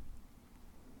friend.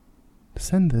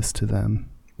 Send this to them.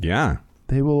 Yeah.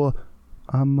 They will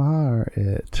amar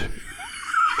it.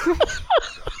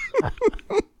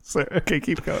 So, okay,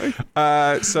 keep going.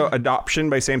 So adoption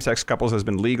by same-sex couples has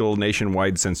been legal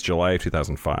nationwide since July of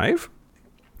 2005.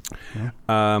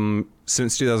 Yeah.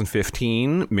 Since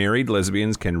 2015, married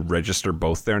lesbians can register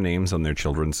both their names on their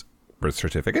children's birth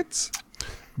certificates.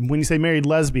 When you say married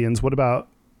lesbians, what about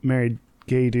married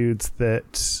gay dudes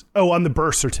that... Oh, on the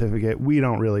birth certificate, we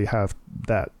don't really have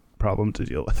that problem to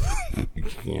deal with.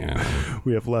 Yeah.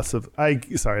 We have less of...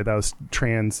 Sorry, that was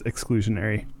trans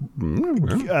exclusionary.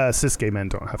 Cis gay men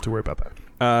don't have to worry about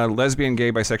that. Lesbian,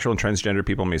 gay, bisexual, and transgender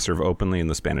people may serve openly in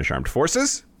the Spanish Armed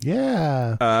Forces.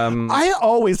 Yeah. I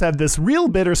always had this real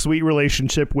bittersweet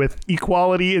relationship with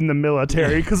equality in the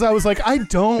military because I was like, I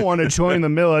don't want to join the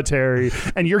military,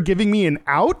 and you're giving me an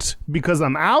out because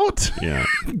I'm out? Yeah.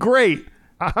 Great.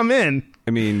 I'm in. I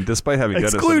mean, despite having done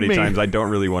it so many times, I don't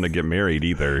really want to get married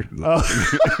either.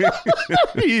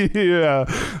 Yeah,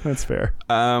 that's fair.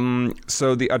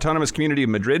 So the Autonomous Community of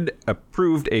Madrid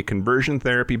approved a conversion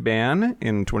therapy ban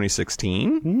in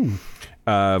 2016.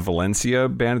 Valencia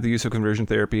banned the use of conversion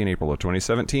therapy in April of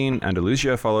 2017.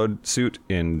 Andalusia followed suit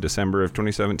in December of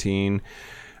 2017.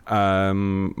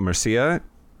 Murcia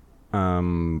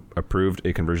approved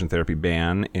a conversion therapy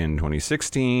ban in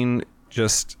 2016.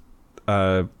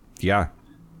 Yeah.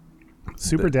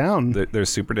 Super down. They're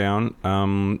super down.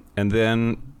 And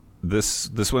then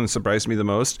this one surprised me the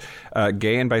most.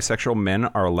 Gay and bisexual men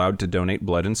are allowed to donate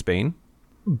blood in Spain.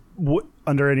 What,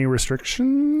 under any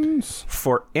restrictions?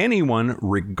 For anyone,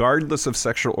 regardless of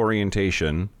sexual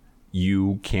orientation,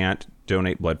 you can't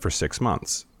donate blood for 6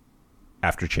 months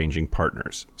after changing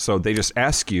partners. So they just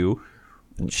ask you,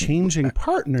 changing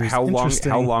partners. How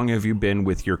long have you been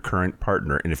with your current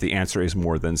partner? And if the answer is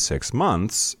more than 6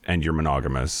 months and you're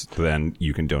monogamous, then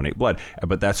you can donate blood.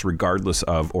 But that's regardless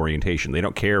of orientation. They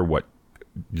don't care what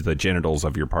the genitals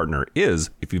of your partner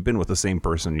is. If you've been with the same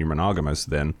person and you're monogamous,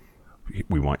 then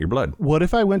we want your blood. What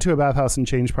if I went to a bathhouse and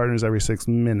changed partners every 6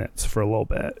 minutes for a little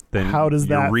bit? Then how does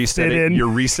that fit in? You're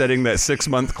resetting that 6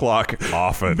 month clock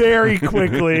often. Very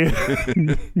quickly.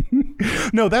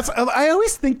 No, I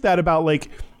always think that about, like,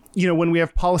 you know, when we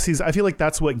have policies, I feel like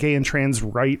that's what gay and trans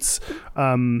rights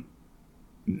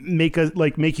make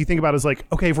you think about is like,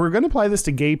 okay, if we're going to apply this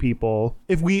to gay people,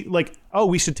 if we like, oh,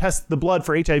 we should test the blood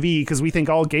for HIV because we think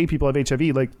all gay people have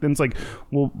HIV, like, then it's like,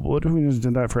 well, what if we just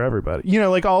did that for everybody? You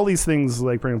know, like all these things,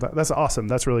 like bring that. That's awesome.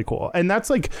 That's really cool. And that's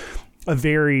like a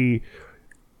very,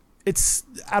 it's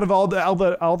out of all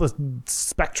the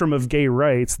spectrum of gay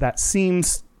rights, that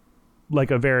seems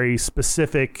like a very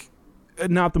specific,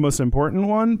 not the most important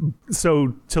one.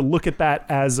 So to look at that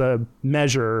as a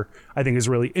measure, I think is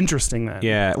really interesting then.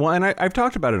 Yeah. Well, and I've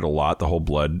talked about it a lot, the whole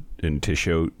blood and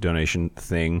tissue donation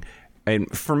thing. And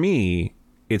for me,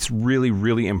 it's really,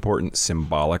 really important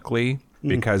symbolically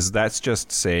because that's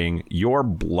just saying your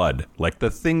blood, like the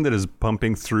thing that is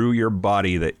pumping through your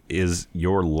body that is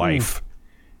your life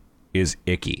is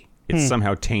icky. It's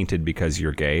somehow tainted because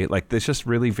you're gay. Like this just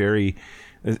really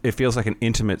it feels like an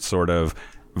intimate sort of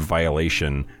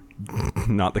violation,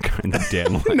 not the kind that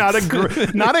Dan likes.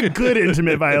 not a good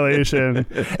intimate violation.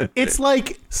 It's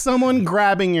like someone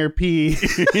grabbing your pee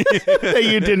that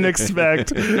you didn't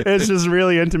expect. It's just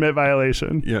really intimate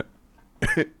violation. Yeah.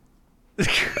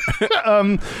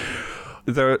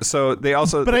 So they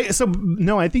also,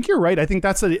 I think you're right. I think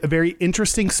that's a very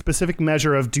interesting specific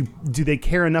measure of do they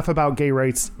care enough about gay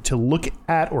rights to look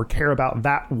at or care about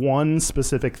that one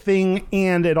specific thing,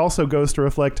 and it also goes to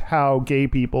reflect how gay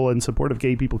people and support of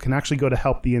gay people can actually go to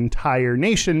help the entire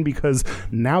nation because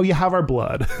now you have our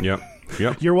blood. Yep.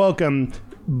 You're welcome,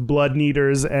 blood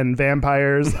needers and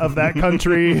vampires of that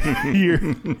country.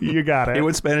 You got it.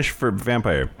 What's Spanish for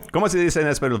vampire? ¿Cómo se dice en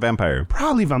español vampire?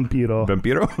 Probably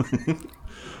vampiro.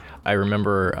 I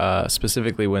remember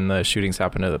specifically when the shootings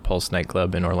happened at the Pulse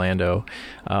nightclub in Orlando,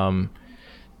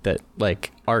 that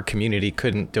like our community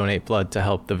couldn't donate blood to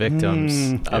help the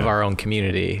victims of our own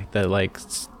community. That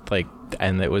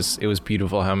and it was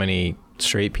beautiful how many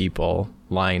straight people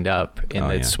lined up in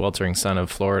the sweltering sun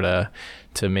of Florida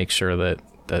to make sure that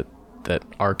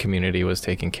our community was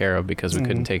taken care of because we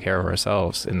couldn't take care of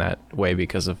ourselves in that way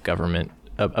because of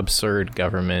absurd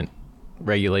government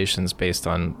regulations based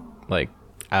on like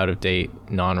out-of-date,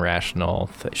 non-rational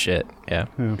shit. Yeah.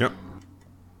 Yep.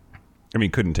 I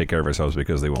mean, couldn't take care of ourselves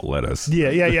because they won't let us.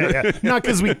 Yeah. Not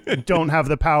because we don't have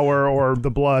the power or the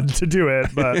blood to do it,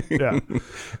 but yeah.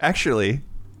 Actually,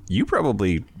 you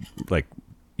probably, like,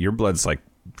 your blood's like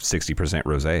 60%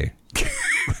 rosé.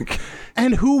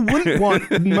 And who wouldn't want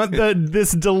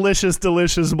this delicious,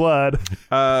 delicious blood?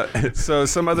 So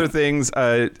some other things.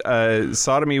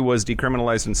 Sodomy was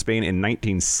decriminalized in Spain in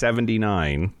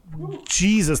 1979.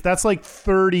 Jesus, that's like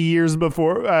 30 years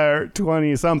before,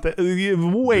 20 something,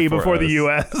 way before the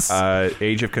U.S.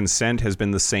 Age of consent has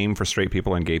been the same for straight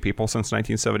people and gay people since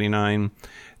 1979.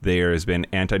 There has been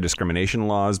anti-discrimination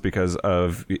laws because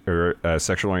of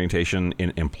sexual orientation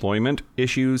in employment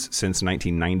issues since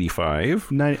 1995.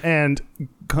 And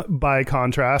by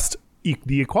contrast,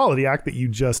 the Equality Act that you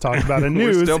just talked about in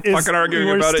news, we're still fucking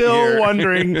arguing about it here. We're still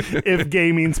wondering if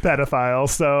gay means pedophile.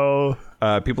 So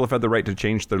people have had the right to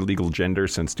change their legal gender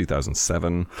since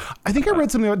 2007. I think I read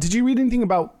something about. Did you read anything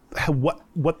about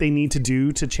what they need to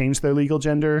do to change their legal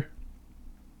gender?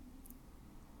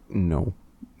 No.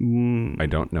 I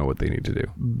don't know what they need to do.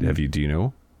 Do you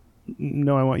know?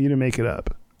 No, I want you to make it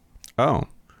up. Oh.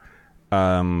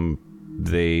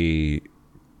 They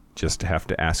just have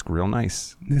to ask real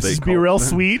nice. Be real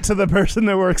sweet to the person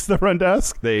that works the front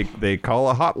desk. They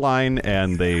call a hotline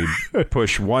and they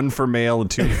push 1 for male,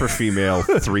 2 for female,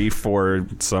 3 for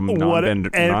some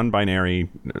non-binary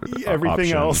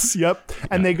everything option. else. Yep.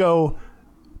 And they go,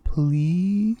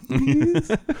 please.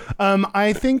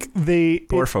 I think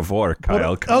Por favor,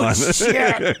 Kyle. Come on.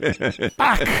 Shit.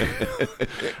 Fuck.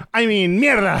 I mean,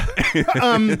 mierda.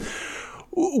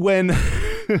 When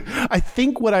I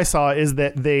think what I saw is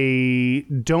that they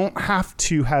don't have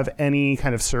to have any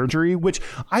kind of surgery, which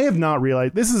I have not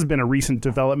realized. This has been a recent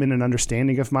development and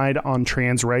understanding of mine on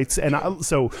trans rights. And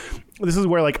so this is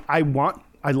where like I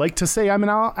like to say I'm an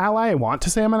ally. I want to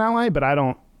say I'm an ally, but I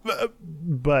don't.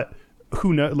 But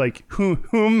who knows? Like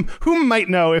whom might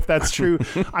know if that's true?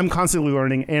 I'm constantly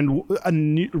learning, and a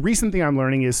recent thing I'm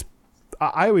learning is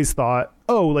I always thought,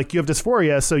 oh, like you have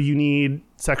dysphoria, so you need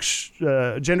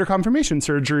gender confirmation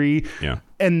surgery. Yeah,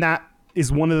 and that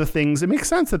is one of the things. It makes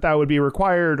sense that would be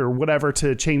required or whatever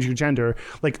to change your gender.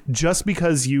 Like just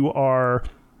because you are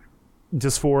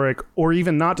dysphoric or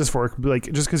even not dysphoric,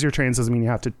 like just because you're trans doesn't mean you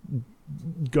have to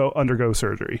undergo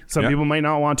surgery. Some people might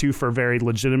not want to for very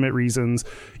legitimate reasons,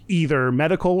 either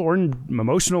medical or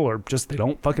emotional, or just they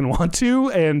don't fucking want to,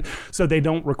 and so they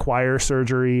don't require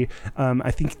surgery.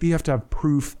 I think you have to have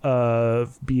proof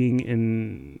of being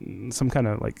in some kind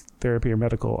of like therapy or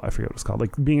medical, I forget what it's called,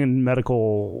 like being in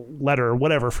medical letter or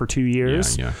whatever for 2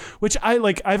 years, which I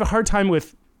have a hard time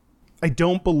with. I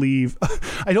don't believe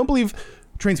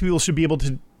trans people should be able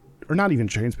to, or not even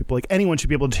trans people, like anyone should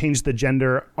be able to change the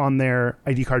gender on their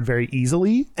ID card very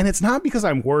easily. And it's not because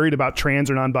I'm worried about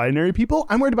trans or non-binary people.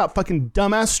 I'm worried about fucking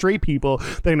dumbass straight people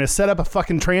that are going to set up a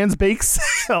fucking trans bake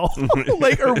sale,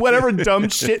 like, or whatever dumb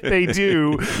shit they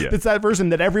do. It's that version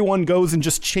that everyone goes and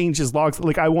just changes logs.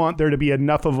 Like, I want there to be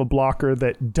enough of a blocker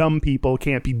that dumb people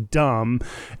can't be dumb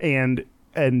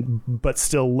but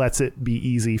still lets it be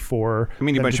easy for. I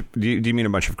mean, do you mean a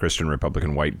bunch of Christian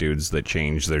Republican white dudes that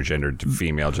change their gender to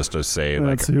female just to say,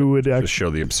 that's like, who would to show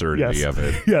the absurdity of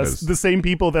it? Yes, the same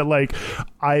people that like,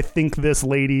 I think this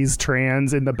lady's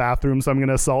trans in the bathroom, so I'm going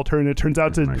to assault her, and it turns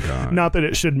out not that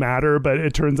it should matter, but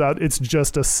it turns out it's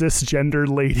just a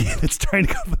cisgendered lady that's trying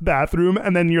to go to the bathroom,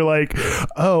 and then you're like,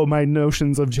 oh, my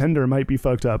notions of gender might be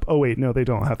fucked up. Oh wait, no, they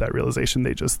don't have that realization.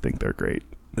 They just think they're great.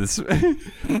 This it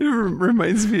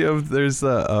reminds me of there's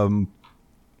I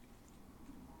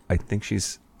think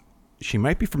she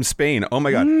might be from Spain. Oh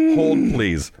my god.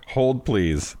 Hold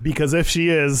please. Because if she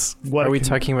is, what are we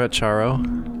talking about? Charo?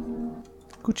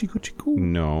 Gucci cool.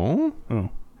 No. Oh.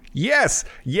 Yes.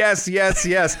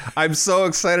 I'm so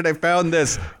excited I found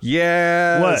this.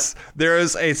 Yes. What? There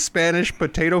is a Spanish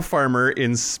potato farmer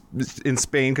in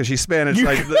Spain, because she's Spanish.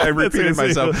 I repeated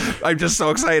myself. I'm just so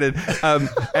excited.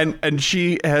 And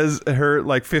she has her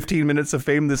like 15 minutes of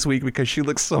fame this week because she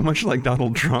looks so much like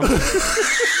Donald Trump.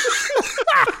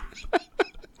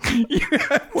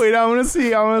 Wait, I want to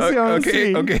see.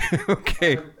 Okay.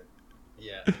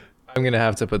 Yeah. I'm going to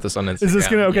have to put this on Instagram. Is this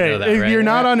going to, okay. If right? you're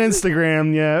not on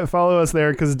Instagram yet, follow us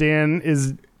there, because Dan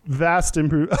is vast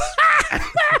improve.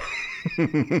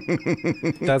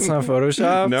 That's not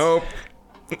Photoshop? Nope.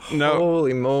 No.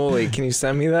 Holy moly. Can you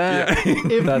send me that?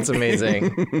 Yeah. That's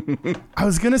amazing. I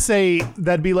was going to say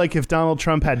that'd be like if Donald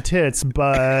Trump had tits,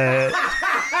 but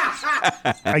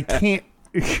I can't.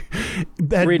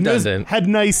 Redundant. Had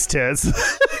nice tits.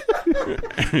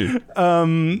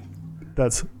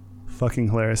 That's fucking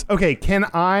hilarious. Okay, can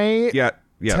I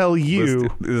tell you?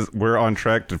 We're on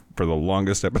track for the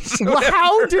longest episode. Well,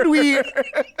 how did we?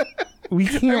 We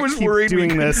can't keep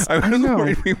doing this. I was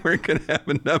worried we weren't going to have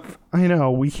enough. I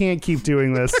know. We can't keep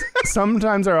doing this.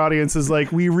 Sometimes our audience is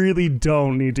like, we really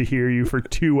don't need to hear you for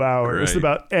 2 hours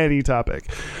about any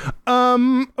topic.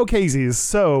 Okay, Z's.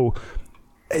 So,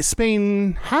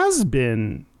 Spain has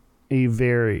been a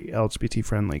very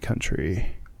LGBT-friendly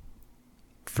country.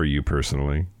 For you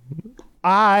personally?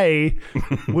 I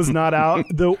was not out.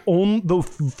 The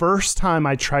first time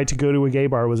I tried to go to a gay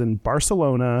bar was in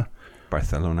Barcelona. I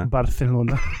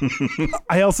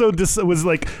also was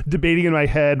like debating in my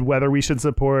head whether we should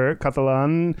support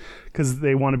Catalan, because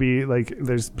they want to be like,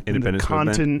 there's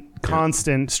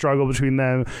constant struggle between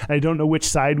them. And I don't know which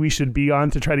side we should be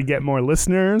on to try to get more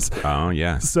listeners. Oh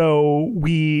yeah. So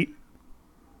we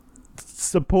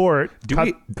support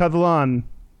Catalan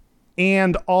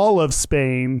and all of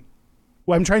Spain.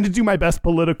 Well, I'm trying to do my best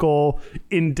political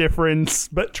indifference,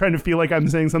 but trying to feel like I'm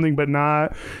saying something, but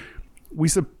not.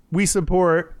 We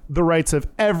support the rights of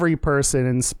every person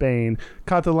in Spain.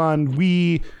 Catalan,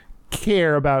 we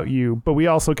care about you, but we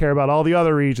also care about all the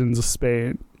other regions of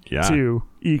Spain too,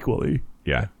 equally.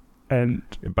 Yeah. And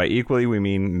by equally, we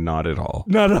mean not at all.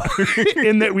 Not at all.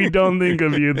 In that we don't think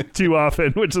of you too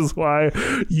often, which is why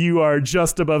you are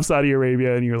just above Saudi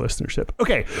Arabia in your listenership.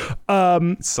 Okay.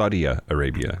 Saudi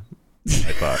Arabia,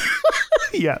 I thought.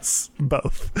 Yes,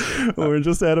 both. We're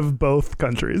just out of both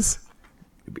countries.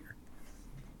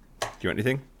 Do you want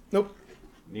anything? Nope.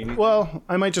 Well,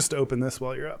 I might just open this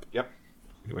while you're up. Yep.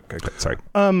 Okay, sorry.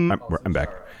 I'm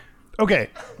back. Okay.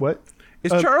 What?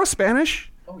 Is Charo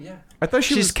Spanish? Oh, yeah. I thought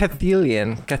she's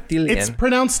Castilian. It's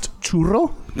pronounced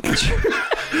churro.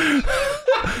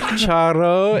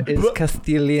 Charo is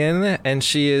Castilian, and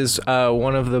she is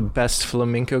one of the best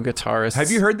flamenco guitarists.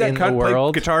 Have you heard that cut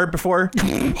play guitar before?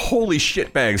 Holy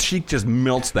shit bags. She just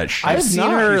melts that shit. I've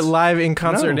seen her live in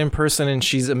concert in person, and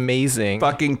she's amazing.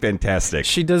 Fucking fantastic.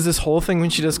 She does this whole thing when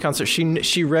she does concerts.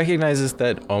 She recognizes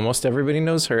that almost everybody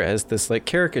knows her as this like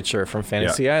caricature from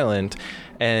Fantasy Island.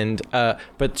 And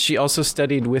but she also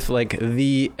studied with like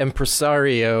the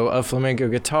impresario of flamenco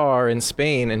guitar in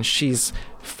Spain, and she's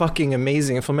fucking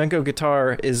amazing. And flamenco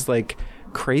guitar is like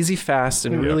crazy fast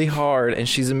and really hard, and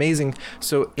she's amazing.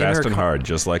 So in Fast her and hard,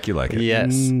 just like you like it.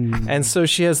 Yes. And so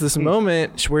she has this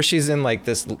moment where she's in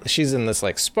this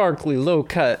like sparkly low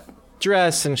cut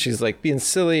dress, and she's like being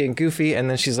silly and goofy, and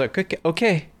then she's like,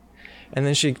 okay. And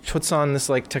then she puts on this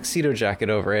like tuxedo jacket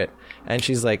over it, and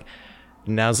she's like,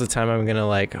 now's the time I'm gonna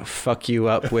like fuck you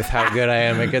up with how good I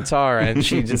am at guitar. And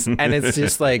it's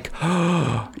just like,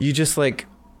 you just like,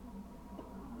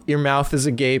 your mouth is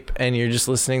agape, and you're just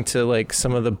listening to like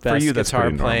some of the best guitar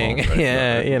playing. Normal, right?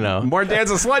 Yeah, you know. More dance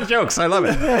and slut jokes. I love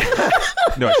it.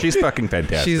 No, she's fucking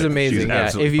fantastic. She's amazing.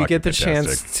 She's if you get the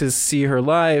fantastic. chance to see her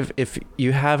live, if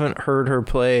you haven't heard her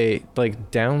play,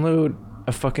 like download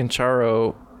a fucking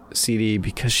Charo CD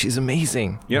because she's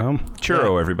amazing. Yep.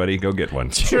 Churro, everybody, go get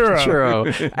one.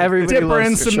 Churro. Everybody Dip her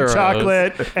in loves some churros.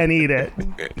 chocolate and eat it.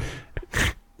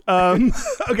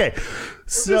 Okay.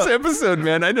 So, This episode,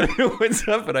 man, I don't know what's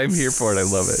up, but I'm here for it. I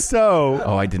love it. So,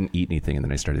 Oh, I didn't eat anything, and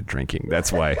then I started drinking.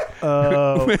 That's why.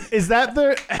 is that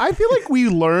I feel like we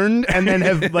learned and then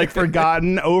have like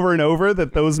forgotten over and over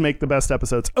that those make the best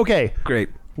episodes. Okay. Great.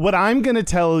 What I'm going to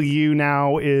tell you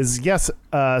now is, yes,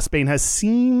 Spain has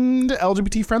seemed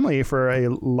LGBT friendly for a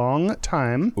long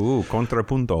time. Ooh,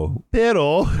 contrapunto.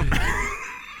 Pero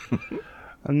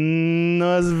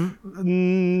no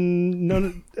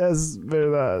es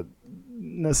verdad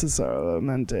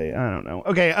necesariamente. I don't know.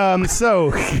 Okay,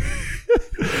 so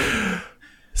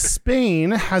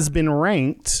Spain has been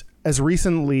ranked as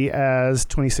recently as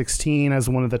 2016 as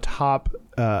one of the top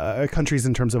countries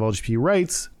in terms of LGBT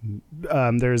rights.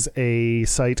 There's a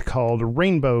site called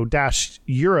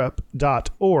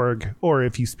rainbow-europe.org, or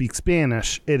if you speak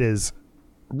Spanish, it is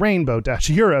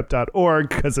rainbow-europe.org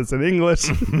because it's in English.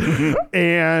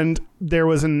 And there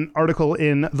was an article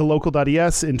in the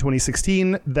local.es in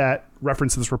 2016 that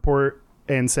referenced this report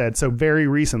and said, so very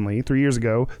recently, 3 years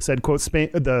ago, said, quote, Spain,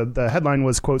 the headline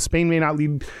was, quote, Spain may not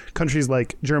lead countries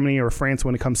like Germany or France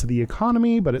when it comes to the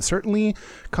economy, but it certainly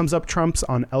comes up trumps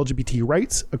on LGBT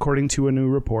rights, according to a new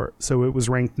report. So it was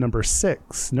ranked number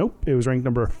 6. Nope, it was ranked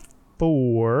number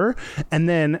 4. And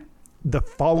then the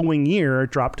following year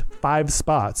dropped 5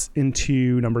 spots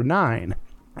into number 9.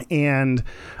 And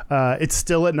it's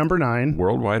still at number 9.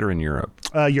 Worldwide or in Europe?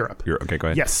 Europe. Okay, go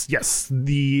ahead. Yes.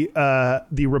 The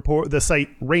site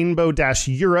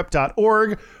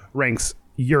rainbow-europe.org ranks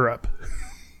Europe.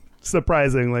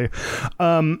 Surprisingly.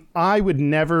 I would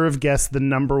never have guessed the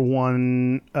number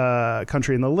 1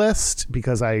 country in the list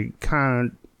because I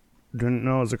kind of didn't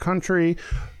know it was a country.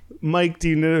 Mike, do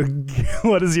you know,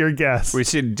 what is your guess? We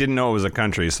didn't know it was a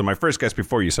country, so my first guess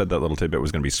before you said that little tidbit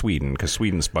was going to be Sweden, because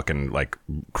Sweden's fucking like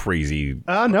crazy.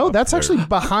 No, that's actually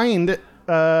behind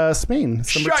Spain.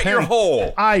 Shut your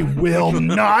hole! I will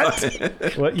not.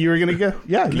 What, you were going to go?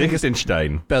 Yeah.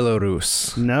 Liechtenstein.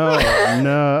 Belarus. No.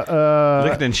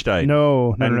 Liechtenstein.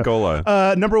 No.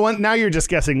 Angola. Number 1, now you're just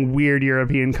guessing weird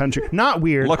European country. Not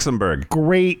weird. Luxembourg.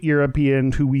 Great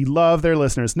European who we love their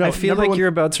listeners. No, I feel like you're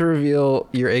about to reveal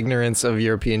your ignorance of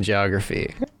European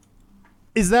geography.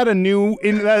 Is that a new...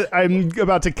 I'm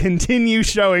about to continue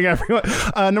showing everyone.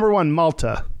 Number 1,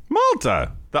 Malta.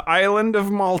 Malta. The island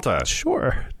of Malta.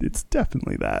 Sure, it's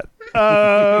definitely that.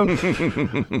 I'm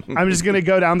just going to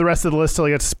go down the rest of the list till I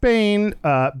get to Spain,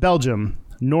 Belgium,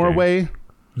 Norway,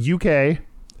 UK,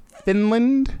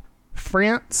 Finland,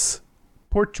 France,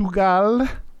 Portugal,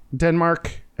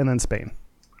 Denmark, and then Spain.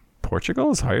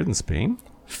 Portugal is higher than Spain?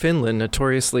 Finland,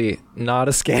 notoriously not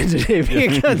a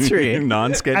Scandinavian country.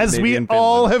 Non-Scandinavian As we Finland.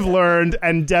 all have learned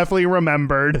and definitely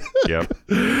remembered. Yep.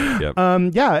 Yeah,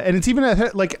 and it's even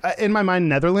in my mind,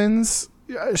 Netherlands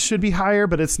should be higher,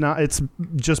 but it's not. It's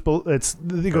just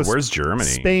it goes where's Germany?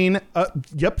 Spain.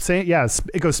 Yep.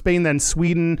 It goes Spain, then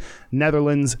Sweden,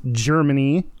 Netherlands,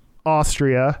 Germany,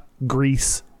 Austria,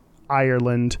 Greece,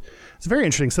 Ireland. It's very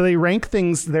interesting. So they rank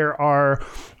things. There are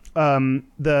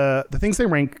the things they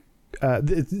rank.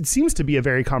 It seems to be a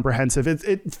very comprehensive.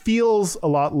 It feels a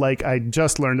lot like I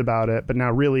just learned about it, but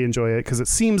now really enjoy it because it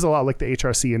seems a lot like the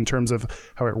HRC in terms of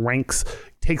how it ranks,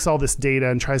 takes all this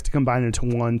data and tries to combine it into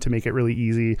one to make it really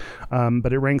easy.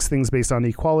 But it ranks things based on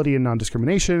equality and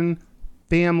non-discrimination,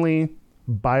 family,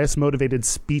 bias-motivated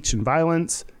speech and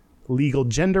violence, legal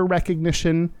gender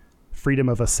recognition, freedom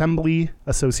of assembly,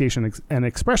 association and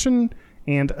expression,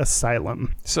 and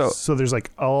asylum. So there's like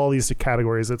all these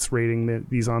categories it's rating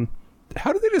these on.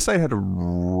 How do they decide how to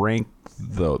rank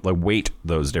weight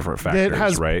those different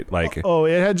factors, right?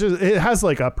 It has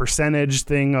like a percentage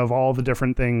thing of all the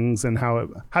different things, and how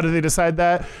do they decide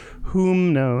that?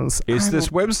 Whom knows? Is this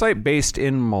website based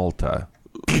in Malta?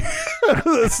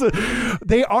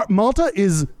 Malta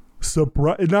is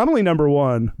not only number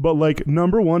one, but like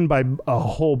number one by a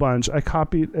whole bunch. I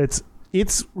copied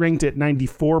it's ranked at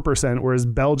 94%, whereas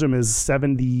Belgium is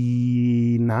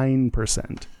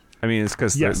 79%. I mean, it's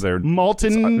because they're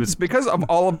molten. It's because of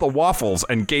all of the waffles,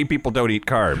 and gay people don't eat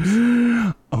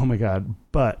carbs. Oh my god!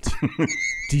 But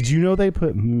did you know they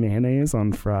put mayonnaise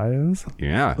on fries?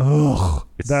 Yeah. Ugh,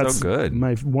 that's so good.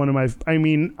 I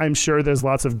mean, I'm sure there's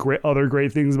lots of other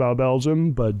great things about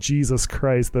Belgium, but Jesus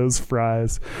Christ, those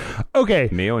fries. Okay.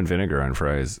 Mayo and vinegar on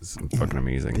fries is fucking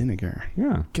amazing. Vinegar.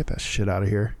 Yeah. Get that shit out of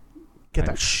here. Get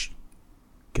that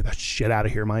shit out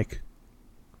of here, Mike.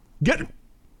 Get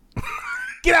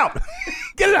out.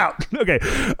 Get it out. Okay.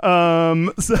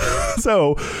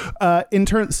 So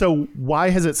why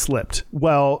has it slipped?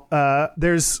 Well,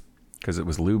 there's because it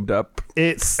was lubed up.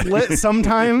 It slipped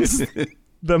sometimes. The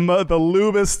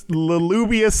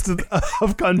loobiest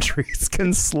of countries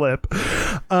can slip.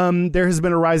 There has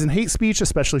been a rise in hate speech,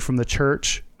 especially from the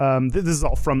church. This is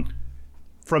all from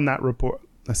that report.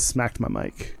 I smacked my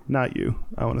mic, not you.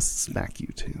 I want to smack you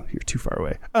too. You're too far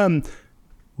away.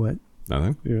 What?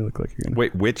 Nothing. You look like you're gonna...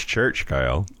 Wait, which church,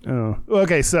 Kyle? Oh,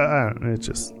 okay. So it's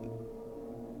just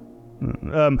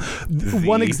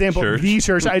one example. Church? The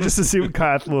church. I just assume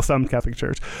some Catholic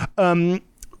church. As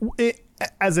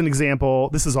an example,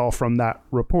 this is all from that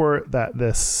report that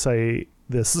this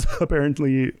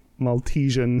apparently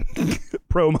Maltesian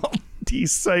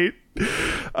pro-Maltese site.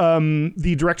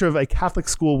 The director of a Catholic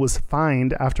school was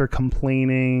fined after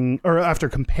comparing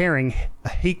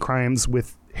hate crime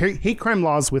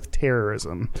laws with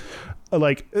terrorism.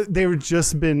 Like they've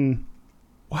just been.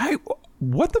 Why?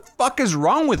 What the fuck is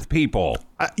wrong with people?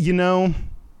 No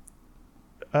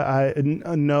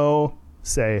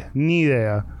say ni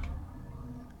idea.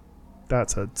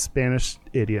 That's a Spanish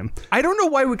idiom. I don't know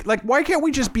why why can't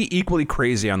we just be equally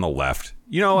crazy on the left?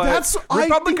 You know,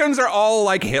 Republicans are all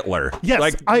like Hitler. Yes,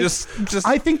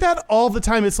 I think that all the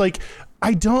time. It's like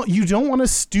you don't want to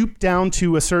stoop down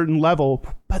to a certain level,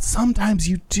 but sometimes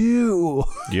you do.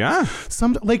 Yeah.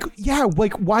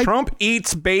 Why Trump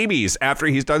eats babies after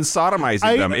he's done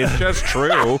sodomizing them. It's just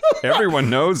true. Everyone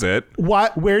knows it.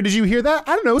 Where did you hear that?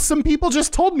 I don't know. Some people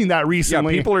just told me that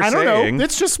recently. Yeah, people are saying. I don't know.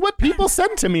 It's just what people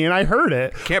said to me, and I heard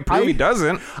it. Can't prove he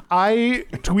doesn't. I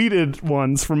tweeted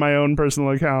once from my own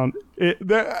personal account.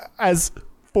 As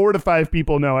 4 to 5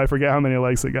 people know, I forget how many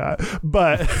likes it got,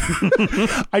 but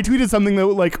I tweeted something that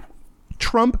like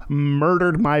Trump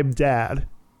murdered my dad.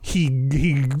 He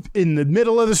in the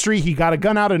middle of the street, he got a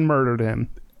gun out and murdered him.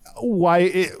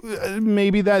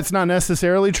 Maybe that's not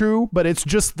necessarily true, but it's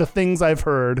just the things I've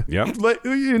heard. Yep.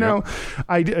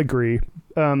 I agree.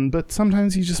 But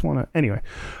sometimes you just want to, anyway.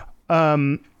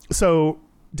 So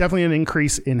definitely an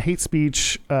increase in hate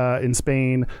speech in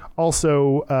Spain.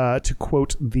 Also, to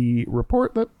quote the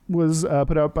report that was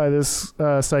put out by this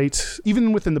site,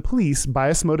 even within the police,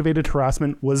 bias-motivated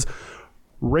harassment was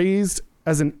raised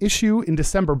as an issue in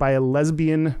December by a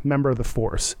lesbian member of the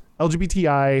force.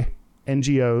 LGBTI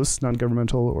NGOs,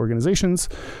 non-governmental organizations,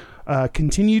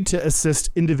 continued to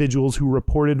assist individuals who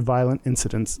reported violent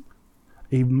incidents.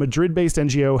 A Madrid-based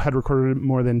NGO had recorded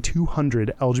more than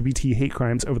 200 LGBT hate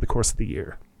crimes over the course of the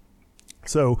year.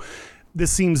 So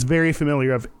this seems very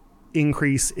familiar of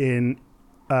increase in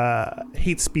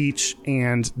hate speech,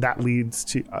 and that leads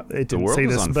to it didn't say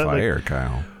this, on but fire,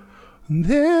 Kyle.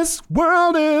 This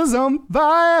world is on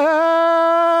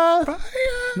fire.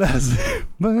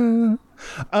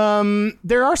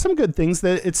 There are some good things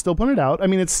that it's still pointed out. I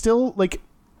mean, it's still like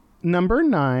number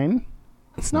 9.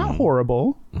 It's not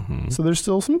horrible. Mm-hmm. So there's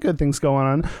still some good things going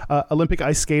on. Olympic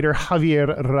ice skater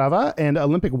Javier Rava and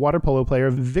Olympic water polo player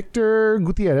Victor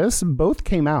Gutierrez both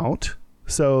came out.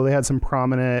 So they had some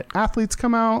prominent athletes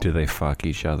come out. Do they fuck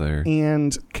each other?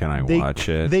 And can I watch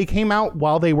it? They came out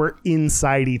while they were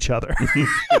inside each other.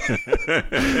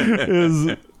 It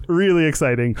was really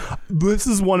exciting. This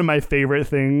is one of my favorite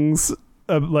things.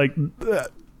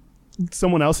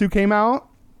 Someone else who came out,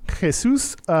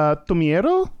 Jesus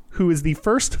Tomiero, who is the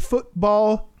first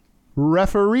football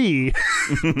referee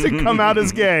to come out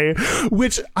as gay,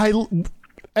 which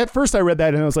at first I read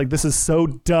that and I was like, this is so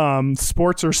dumb.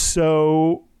 Sports are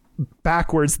so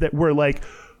backwards that we're like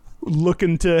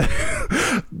looking to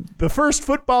the first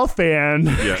football fan.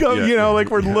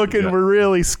 We're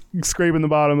really scraping the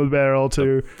bottom of the barrel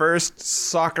to the first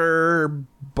soccer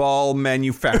ball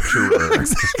manufacturer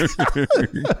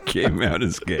came out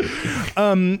as gay.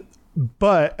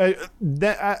 But I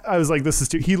was like, this is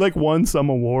too. He won some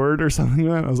award or something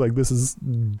like that. I was like, this is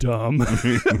dumb.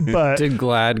 But did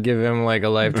GLAAD give him a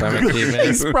lifetime achievement?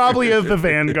 He's probably of the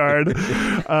vanguard.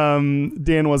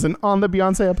 Dan wasn't on the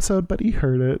Beyonce episode, but he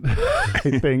heard it.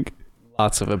 I think.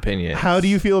 Lots of opinions. How do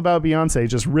you feel about Beyonce?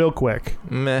 Just real quick.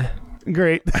 Meh.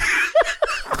 Great.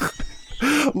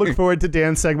 Look forward to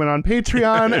Dan's segment on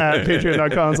Patreon at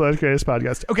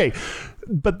patreon.com/greatespodcast. Okay.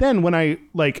 But then when I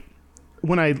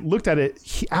looked at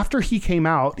it, after he came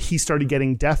out, he started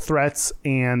getting death threats,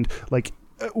 and like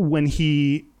when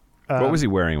he... what was he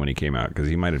wearing when he came out? Because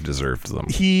he might have deserved them.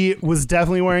 He was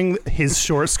definitely wearing his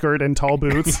short skirt and tall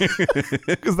boots,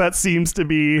 because that seems to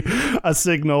be a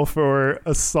signal for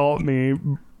assault me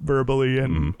verbally.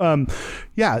 And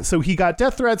so he got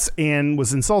death threats and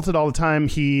was insulted all the time.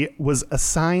 He was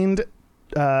assigned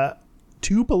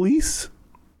 2 police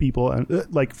people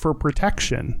like for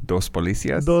protection. Dos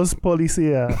policías.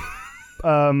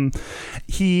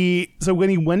 So when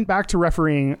he went back to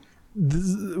refereeing,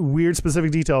 this weird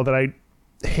specific detail that I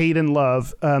hate and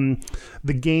love,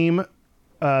 the game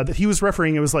that he was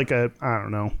refereeing, it was like it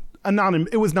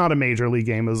was not a major league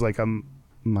game. It was like a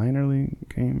minor league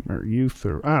game or youth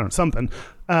or I don't know, something.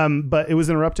 But it was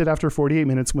interrupted after 48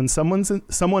 minutes when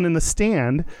someone in the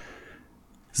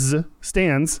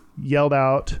stands yelled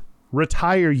out,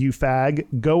 "Retire, you fag.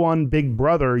 Go on Big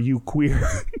Brother, you queer."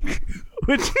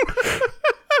 Which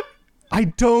I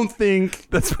don't think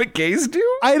that's what gays do.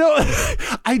 I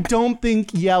don't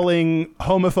think yelling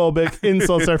homophobic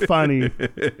insults are funny,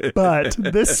 but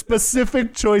this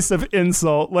specific choice of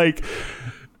insult, like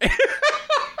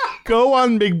 "go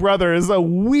on Big Brother," is a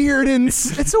weird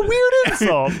it's a weird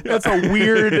insult. That's a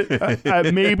weird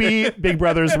maybe Big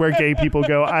Brother's where gay people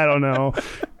go. I don't know.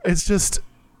 It's just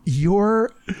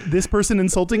this person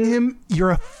insulting him.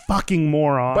 You're a fucking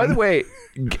moron. By the way,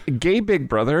 gay Big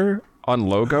Brother on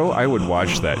Logo, I would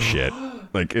watch that shit.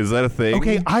 Like, is that a thing?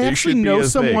 Okay, I actually know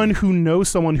someone who knows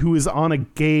someone who is on a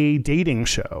gay dating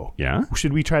show. Yeah?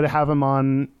 Should we try to have him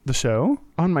on the show?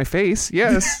 On my face,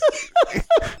 yes.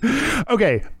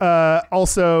 Okay.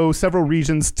 Also, several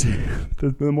regions,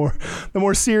 the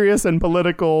more serious and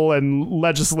political and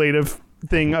legislative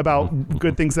thing about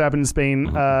good things that happen in Spain,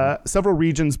 several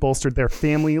regions bolstered their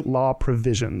family law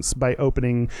provisions by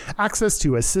opening access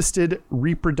to assisted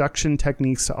reproduction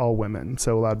techniques to all women.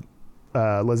 So allowed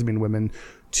lesbian women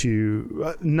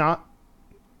to not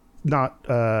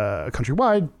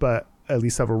countrywide, but at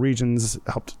least several regions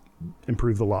helped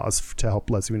improve the laws to help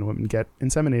lesbian women get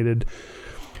inseminated.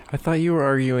 I thought you were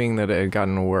arguing that it had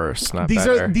gotten worse, not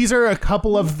better. These are a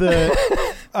couple of the...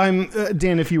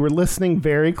 Dan, if you were listening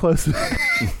very closely...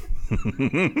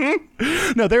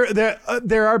 No,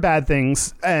 there are bad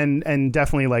things and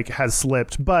definitely like has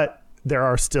slipped, but there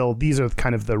are still... These are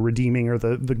kind of the redeeming or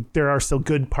there are still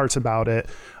good parts about it.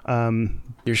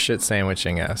 You're shit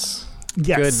sandwiching us.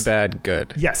 Yes. Good, bad,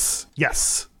 good. Yes.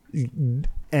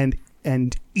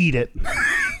 And eat it.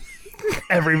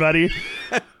 Everybody.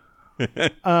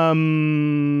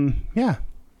 Yeah.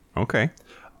 Okay.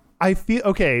 I feel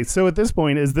okay. So at this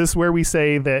point, is this where we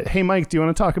say that, "Hey, Mike, do you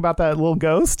want to talk about that little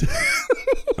ghost?"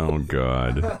 Oh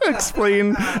God.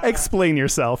 Explain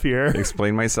yourself here.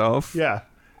 Explain myself. Yeah.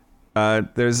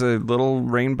 There's a little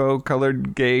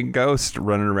rainbow-colored gay ghost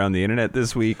running around the internet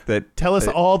this week. Tell us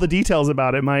all the details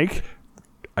about it, Mike.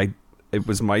 It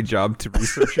was my job to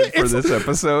research it for this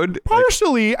episode.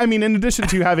 Partially, I mean, in addition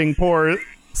to having poor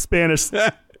Spanish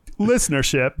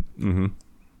listenership. Mm-hmm.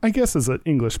 I guess as an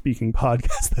English-speaking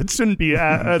podcast, that shouldn't be.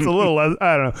 It's a little. I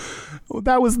don't know.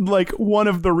 That was like one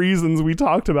of the reasons we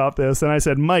talked about this, and I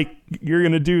said, "Mike, you're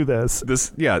going to do this."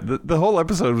 The whole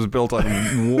episode was built on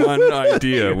one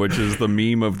idea, which is the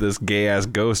meme of this gay-ass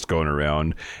ghost going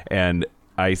around, and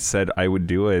I said I would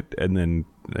do it, and then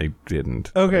I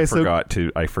didn't. Okay, I forgot.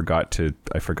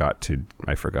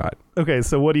 Okay,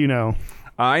 so what do you know?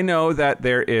 I know that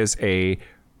there is a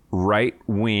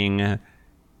right-wing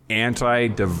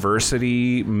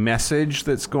anti-diversity message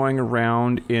that's going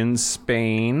around in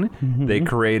Spain. Mm-hmm. They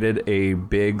created a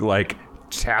big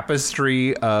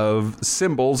tapestry of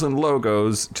symbols and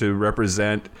logos to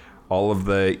represent all of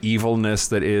the evilness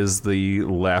that is the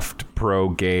left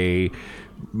pro-gay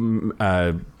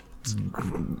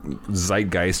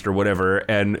zeitgeist or whatever,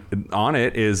 and on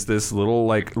it is this little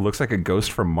looks like a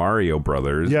ghost from Mario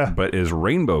Brothers, but is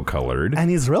rainbow colored, and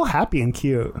he's real happy and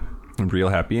cute. Real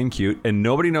happy and cute, and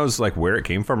nobody knows where it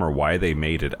came from or why they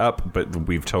made it up, but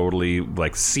we've totally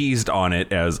seized on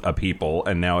it as a people,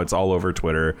 and now it's all over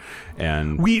Twitter.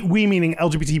 And we meaning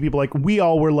LGBT people, we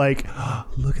all were like, oh,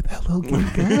 look at that little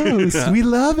ghost. We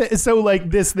love it. So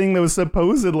this thing that was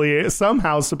supposedly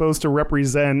somehow supposed to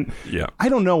represent, I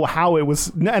don't know how it was,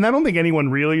 and I don't think anyone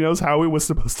really knows how it was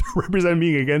supposed to represent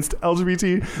being against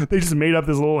LGBT. They just made up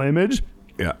this little image.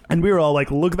 Yeah. And we were all like,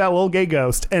 look at that little gay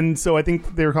ghost. And so I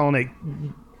think they were calling it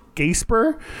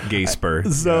Gaysper. Gaysper.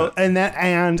 So, and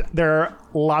there are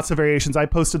lots of variations. I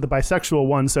posted the bisexual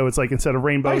one, so it's like instead of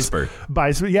rainbows, they're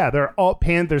all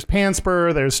there's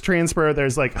panspur, there's transpur,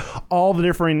 there's like all the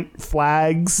different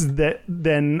flags that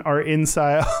then are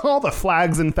inside, all the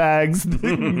flags and fags,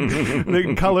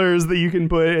 the colors that you can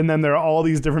put, and then there are all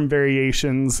these different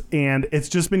variations, and it's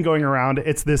just been going around.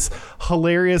 It's this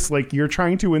hilarious, like, you're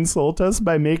trying to insult us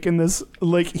by making this,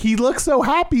 like, he looks so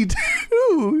happy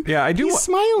too. Yeah, I do. He's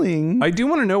smiling. I do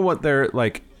want to know what their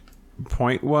like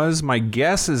point was. My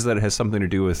guess is that it has something to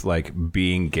do with like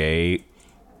being gay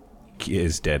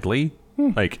is deadly.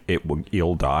 Like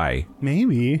you'll die,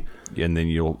 maybe, and then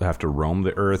you'll have to roam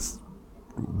the earth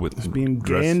with just being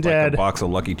gay and like dead. a box of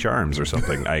Lucky Charms or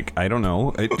something. I don't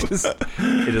know. It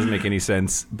doesn't make any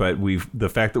sense. But the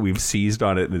fact that we've seized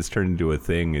on it and it's turned into a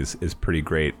thing is pretty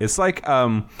great. It's like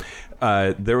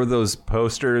there were those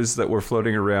posters that were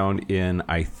floating around in,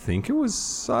 I think it was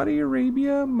Saudi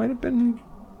Arabia, might have been.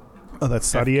 Oh, that's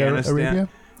Saudi Arabia?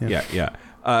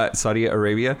 Yeah. Saudi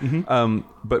Arabia. Mm-hmm.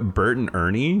 But Bert and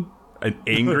Ernie, an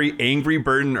angry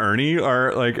Bert and Ernie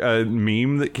are like a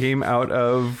meme that came out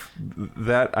of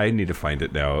that. I need to find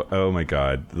it now. Oh my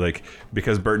God. Like,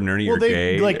 because Bert and Ernie are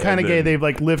gay. Like kind of gay. They've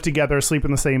like lived together, sleep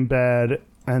in the same bed.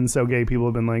 And so gay people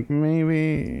have been like,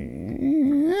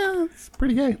 maybe, yeah, it's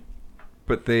pretty gay.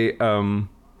 But they're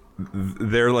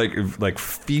like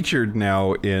featured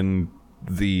now in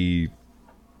the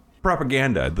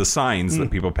propaganda, the signs that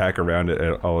people pack around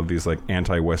at all of these like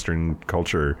anti-Western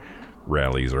culture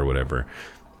rallies or whatever.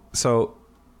 So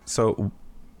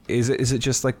is it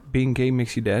just like being gay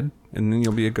makes you dead and then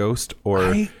you'll be a ghost,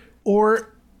 or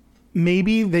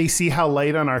maybe they see how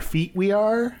light on our feet we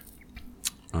are.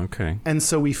 Okay. And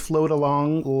so we float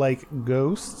along like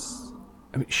ghosts.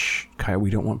 I mean, shh, Kyle, we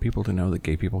don't want people to know that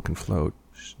gay people can float.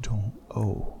 Shh, don't.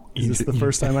 Oh. Is this the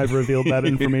first time I've revealed that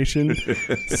information?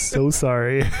 So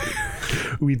sorry.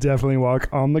 We definitely walk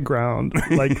on the ground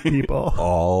like people.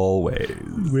 Always.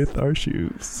 With our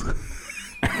shoes.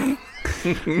 Oh,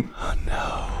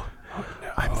 no.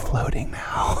 I'm floating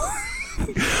now.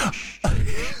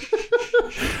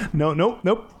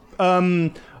 Nope.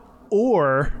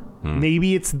 Or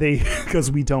maybe it's because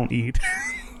we don't eat.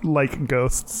 Like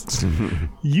ghosts.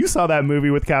 You saw that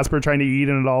movie with Casper trying to eat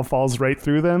and it all falls right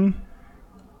through them.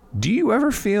 Do you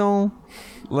ever feel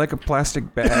like a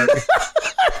plastic bag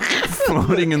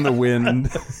floating in the wind?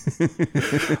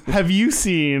 Have you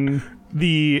seen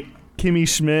the Kimmy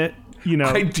Schmidt? You know,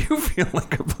 I do feel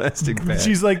like a plastic bag.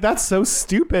 She's like, that's so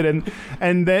stupid,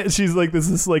 and then she's like, this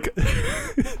is like,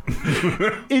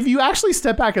 if you actually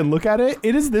step back and look at it,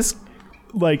 it is this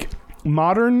like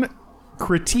modern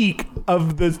critique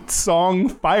of the song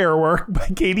Firework by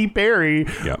Katy Perry.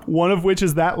 Yep. One of which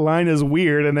is that line is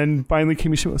weird, and then finally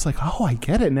Kimmy Schmidt was like, oh, I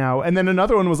get it now. And then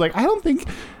another one was like, I don't think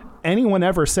anyone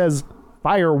ever says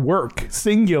firework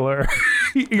singular.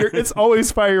 It's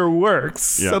always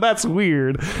fireworks. Yep. So that's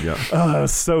weird. Yeah.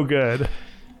 So good.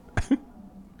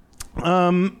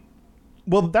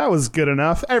 Well, that was good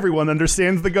enough. Everyone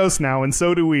understands the ghost now, and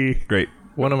so do we. Great.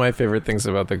 One of my favorite things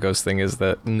about the ghost thing is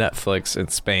that Netflix in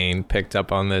Spain picked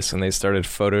up on this and they started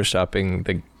photoshopping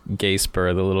the gay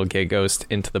spur, the little gay ghost,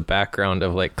 into the background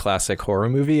of like classic horror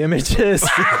movie images.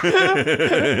 That's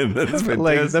fantastic.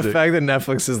 Like the fact that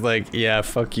Netflix is like, yeah,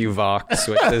 fuck you, Vox,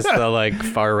 which is the like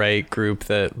far right group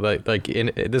that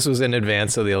this was in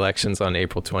advance of the elections on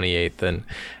April 28th,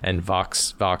 and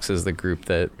Vox is the group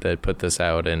that put this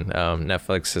out, and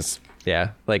Netflix is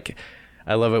like.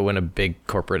 I love it when a big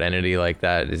corporate entity like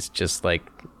that is just like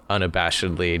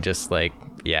unabashedly just like,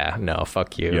 yeah, no,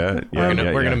 fuck you. We're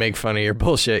gonna make fun of your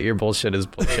bullshit. Your bullshit is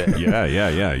bullshit.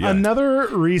 Yeah. Another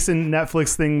recent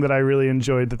Netflix thing that I really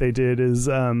enjoyed that they did is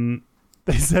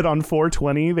they said on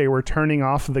 420 they were turning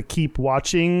off the keep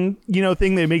watching,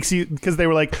 thing that makes you, because they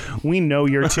were like, we know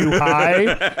you're too high,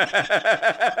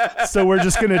 so we're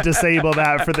just gonna disable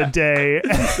that for the day.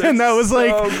 And that was like,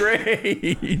 so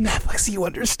great. Netflix, you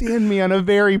understand me on a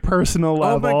very personal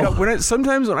level. Oh my God!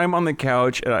 Sometimes when I'm on the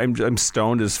couch and I'm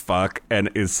stoned as fuck, and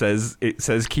it says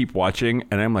keep watching,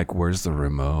 and I'm like, where's the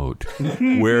remote?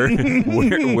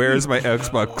 Where's my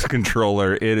Xbox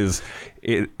controller?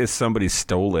 Somebody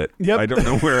stole it. Yep. I don't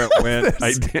know where it went.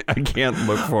 I can't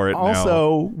look for it now.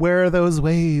 Also, where are those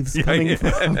waves coming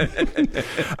from?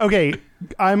 Okay,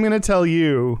 I'm going to tell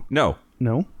you. No.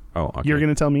 Oh, okay. You're going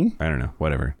to tell me? I don't know.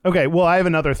 Whatever. Okay, well, I have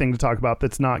another thing to talk about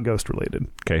that's not ghost related.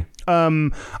 Okay. I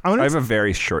have a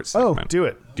very short segment. Oh, do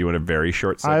it. Do you want a very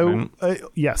short segment?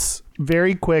 Yes.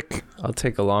 Very quick. I'll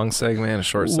take a long segment, a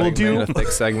short segment, a thick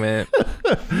segment,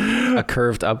 a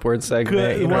curved upward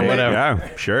segment, whatever.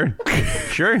 Yeah, sure.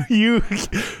 You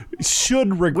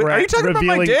should regret Wait, are you talking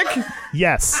revealing... about my dick?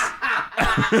 Yes.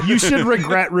 You should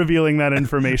regret revealing that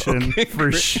information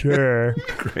for sure.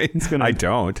 Great. I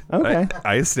don't. Okay.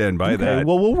 I stand by that.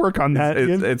 Well, we'll work on that.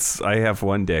 It's I have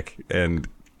one dick and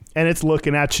it's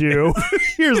looking at you.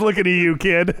 Here's looking at you,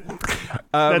 kid.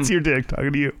 That's your dick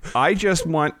talking to you. I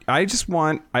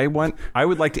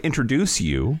would like to introduce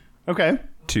you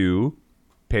to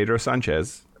Pedro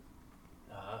Sanchez.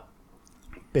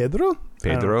 Pedro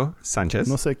Sanchez.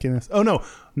 No sé quién es. Oh,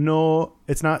 no,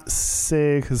 it's not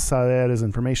sé, because saber is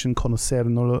information. Conocer,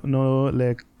 no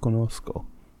le conozco.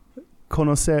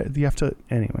 Conocer, you have to,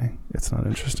 anyway, it's not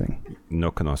interesting.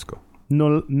 No conozco. No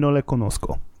le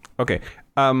conozco. Okay.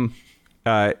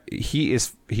 He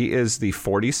is the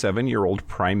 47-year-old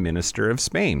Prime Minister of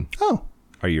Spain. Oh.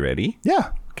 Are you ready?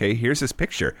 Yeah. Okay, here's his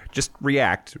picture. Just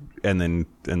react and then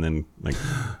like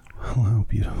hello,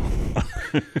 beautiful.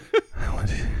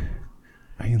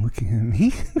 Are you looking at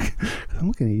me? I'm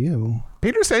looking at you.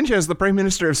 Pedro Sanchez, the Prime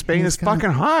Minister of Spain, is fucking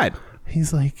hot.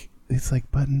 He's like, it's like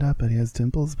buttoned up, but he has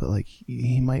dimples, but like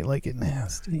he might like it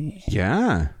nasty.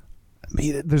 Yeah. I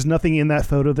mean, there's nothing in that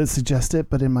photo that suggests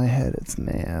it, but in my head, it's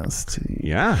nasty.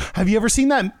 Yeah. Have you ever seen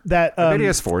that? I bet he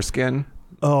has foreskin.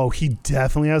 Oh, he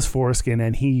definitely has foreskin,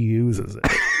 and he uses it.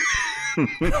 I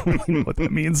don't know what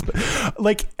that means, but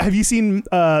like, have you seen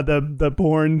the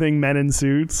porn thing, Men in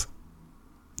Suits?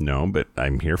 No, but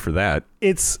I'm here for that.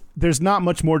 There's not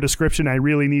much more description I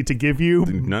really need to give you.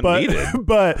 None but, needed.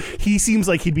 But he seems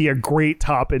like he'd be a great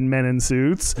top in Men in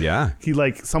Suits. Yeah.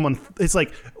 It's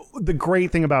like the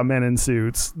great thing about Men in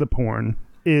Suits, the porn,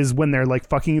 is when they're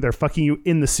fucking you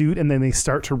in the suit, and then they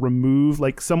start to remove,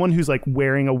 like, someone who's like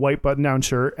wearing a white button-down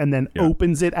shirt and then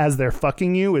opens it as they're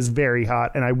fucking you is very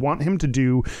hot, and I want him to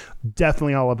do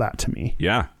definitely all of that to me.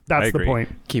 Yeah, that's the point.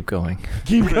 Keep going.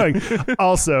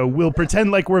 Also, we'll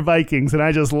pretend like we're Vikings and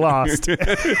I just lost,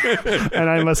 and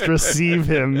I must receive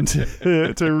him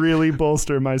to really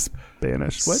bolster my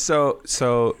Spanish. What?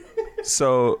 So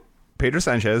Pedro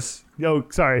Sanchez. Oh,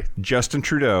 sorry. Justin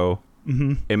Trudeau.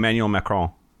 Mm-hmm. Emmanuel Macron.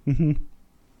 Mm-hmm.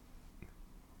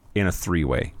 In a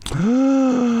 3-way.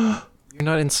 You're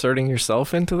not inserting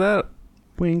yourself into that?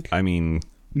 Wink. I mean,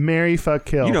 marry, fuck,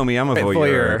 kill. You know me, I'm a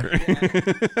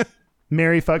voyeur.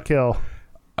 Marry, fuck, kill.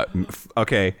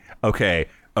 Okay.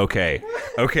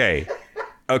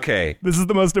 This is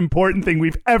the most important thing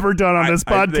we've ever done on this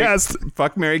podcast.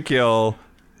 Fuck, marry, kill.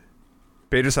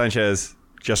 Pedro Sanchez,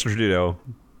 Justin Trudeau,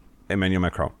 Emmanuel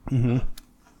Macron. Mm-hmm.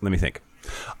 Let me think.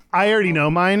 I already know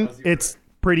mine. It's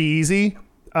pretty easy.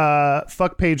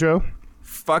 Fuck Pedro.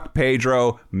 Fuck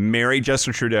Pedro. Marry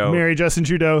Justin Trudeau. Marry Justin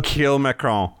Trudeau. Kill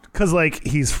Macron. Because,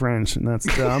 he's French, and that's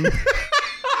dumb.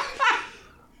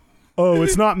 Oh,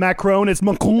 it's not Macron, it's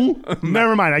Macron?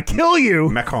 Never mind, I kill you.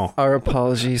 Macron. Our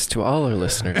apologies to all our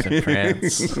listeners in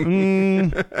France.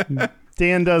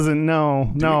 Dan doesn't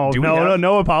know.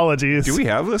 No apologies. Do we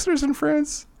have listeners in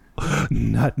France?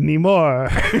 Not anymore.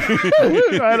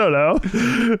 I don't know.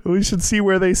 We should see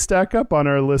where they stack up on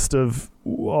our list of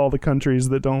all the countries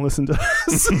that don't listen to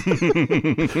us.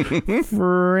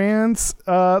 France,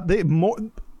 they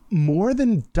more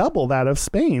than double that of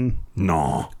Spain.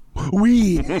 No.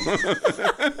 Oui.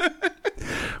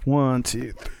 1,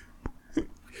 2, 3.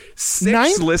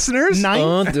 6 listeners?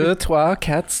 1, 2, 3, 4,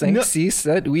 5, 6,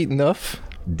 7, 8, 9.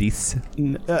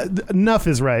 10. Enough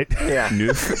is right. Yeah.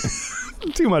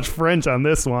 Too much French on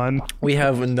this one. We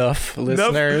have enough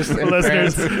listeners.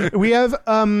 France. We have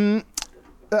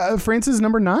France is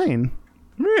number 9.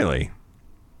 Really?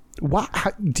 Why?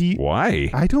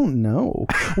 Why? I don't know.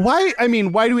 Why? I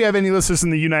mean, why do we have any listeners in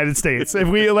the United States? If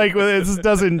we this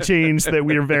doesn't change that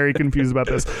we are very confused about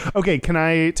this. Okay, can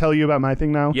I tell you about my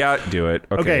thing now? Yeah, do it.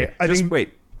 Okay.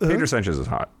 Wait. Pedro Sanchez is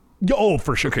hot. Oh,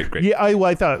 for sure. Okay, great. Yeah,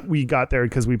 I thought we got there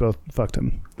because we both fucked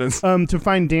him. To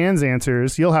find Dan's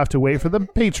answers, you'll have to wait for the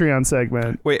Patreon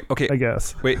segment. Wait, okay. I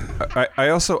guess. Wait, I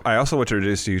also want to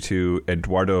introduce you to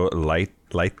Eduardo Leite,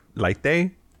 Leite.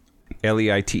 Leite.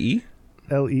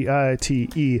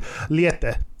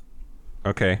 Liete.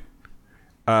 Okay.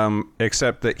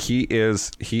 Except that he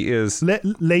is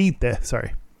Leite.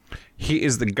 Sorry. He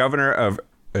is the governor of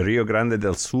Rio Grande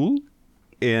del Sul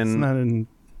It's not in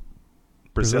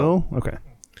Brazil. Okay.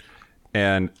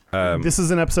 And this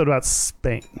is an episode about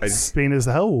Spain. Spain is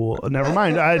never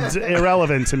mind. It's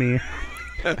irrelevant to me.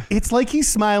 It's like he's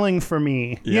smiling for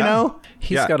me. Yeah. You know,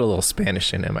 he's got a little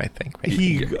Spanish in him. I think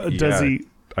maybe. Does he?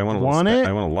 I want it.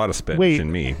 I want a lot of Spanish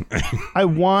in me. I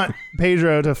want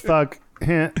Pedro to fuck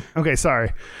him. Okay,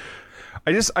 sorry.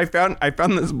 I found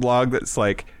this blog that's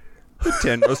like The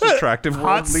 10 most attractive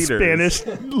hot world leaders. Spanish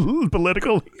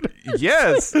political leaders.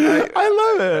 Yes.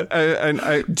 I love it.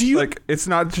 And do you like? It's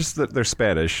not just that they're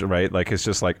Spanish, right? Like it's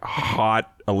just like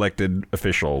hot elected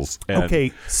officials. And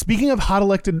okay, speaking of hot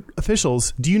elected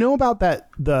officials, do you know about that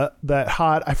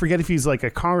hot? I forget if he's like a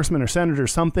congressman or senator or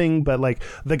something, but like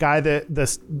the guy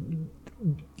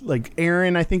like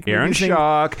Aaron, I think. Aaron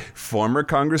Schock, former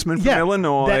congressman from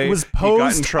Illinois. That was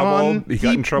posed he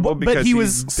got in trouble because but he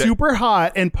was super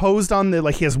hot and posed on the,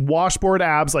 like, he has washboard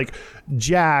abs, like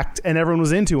jacked, and everyone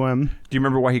was into him. Do you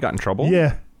remember why he got in trouble?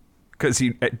 Yeah. Because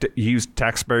he used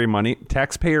taxpayer money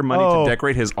to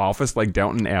decorate his office like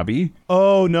Downton Abbey.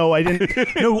 Oh no, I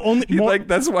didn't. No, only like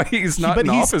that's why he's not in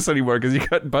office anymore, because he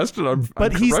got busted on.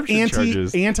 But on he's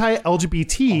charges.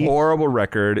 anti-LGBT. Horrible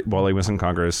record while he was in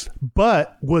Congress.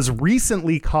 But was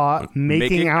recently caught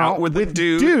making out with the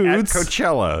dudes at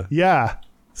Coachella. Yeah.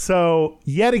 So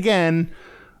yet again,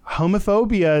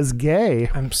 homophobia is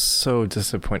gay. I'm so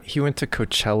disappointed. He went to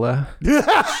Coachella.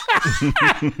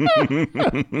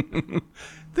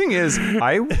 Thing is,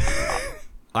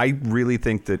 I really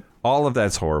think that all of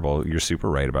that's horrible. You're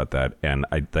super right about that, and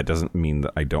that doesn't mean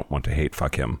that I don't want to hate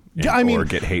fuck him or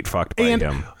get hate fucked by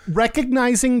him.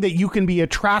 Recognizing that you can be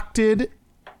attracted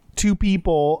to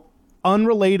people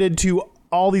unrelated to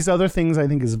all these other things, I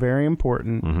think, is very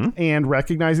important. Mm-hmm. And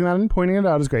recognizing that and pointing it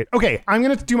out is great. Okay, I'm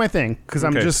gonna do my thing because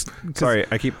I'm just sorry.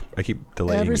 I keep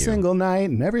delaying every you. Single night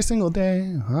and every single day.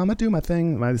 I'm gonna do my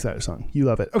thing. My desire song. You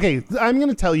love it. Okay, I'm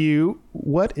gonna tell you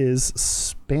what is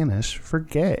Spanish for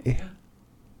gay.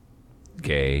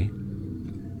 Gay.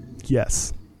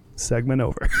 Yes. Segment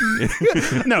over.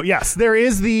 No. Yes, there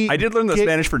is the. I did learn that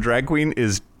Spanish for drag queen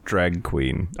is drag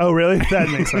queen. Oh, really? That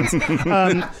makes sense.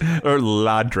 Or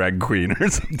la drag queen or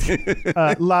something.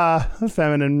 La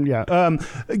feminine, yeah.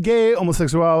 Gay,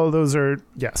 homosexual, those are,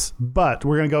 yes. But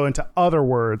we're going to go into other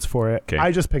words for it. Okay.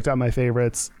 I just picked out my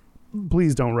favorites.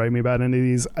 Please don't write me about any of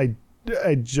these. I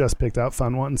just picked out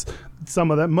fun ones.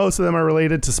 Most of them are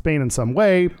related to Spain in some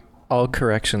way. All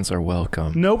corrections are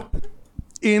welcome. Nope.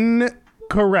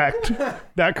 Incorrect.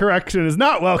 That correction is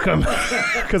not welcome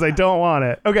because I don't want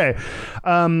it. Okay.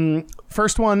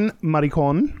 First one,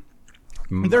 maricón.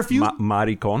 There are a few.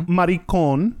 Maricón.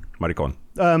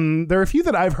 There are a few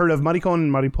that I've heard of. Maricón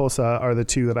and mariposa are the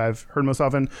two that I've heard most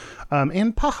often.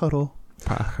 And pájaro.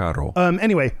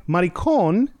 Anyway,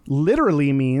 maricón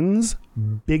literally means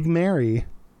Big Mary.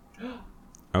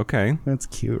 Okay. That's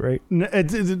cute, right?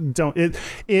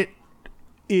 It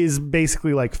is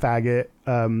basically like faggot.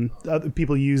 Other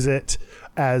people use it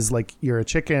as like you're a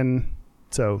chicken.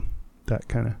 So that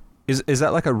kind of. Is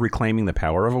that like a reclaiming the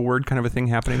power of a word kind of a thing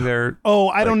happening there? Oh,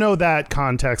 I don't know that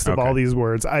context of all these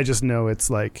words. I just know it's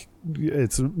like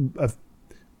it's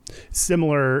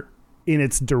similar in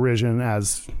its derision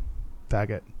as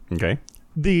faggot. Okay.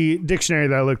 The dictionary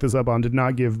that I looked this up on did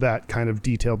not give that kind of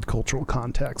detailed cultural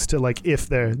context to like if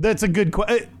they're. That's a good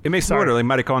question. It makes me wonder. Like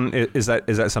maricón, is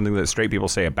that something that straight people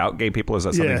say about gay people? Is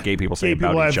that something gay people say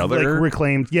about each other? Like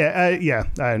reclaimed. Yeah.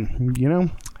 You know.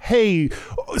 Hey,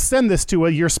 send this to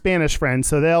your Spanish friend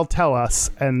so they'll tell us,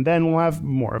 and then we'll have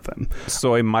more of them.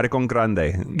 Soy maricón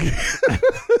grande.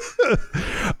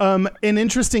 An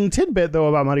interesting tidbit,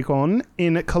 though, about maricón.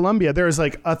 In Colombia, there's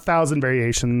like 1,000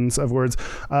 variations of words.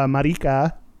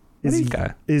 Marica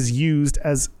is used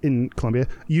as, in Colombia,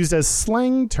 used as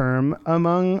slang term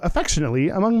affectionately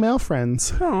among male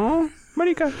friends. Oh.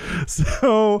 Marica.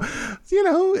 So, you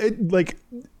know,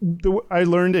 I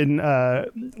learned in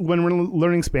when we're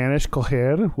learning Spanish,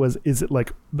 coger is it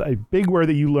like a big word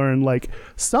that you learn. Like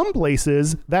some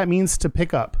places that means to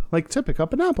pick up, like to pick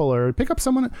up an apple or pick up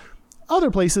someone.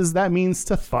 Other places that means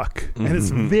to fuck, and it's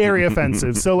very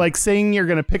offensive. So, like saying you're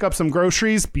going to pick up some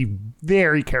groceries, be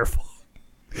very careful.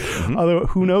 Although,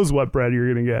 who knows what bread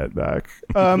you're going to get back.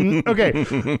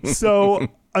 Okay, so.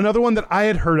 Another one that I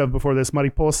had heard of before this,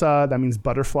 mariposa, that means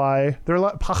butterfly. There are a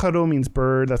lot. Pájaro means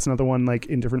bird. That's another one, like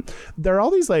in different. There are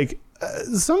all these like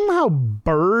somehow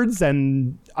birds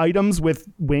and items with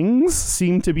wings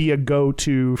seem to be a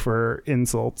go-to for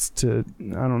insults. I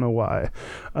don't know why.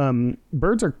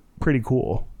 Birds are pretty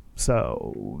cool.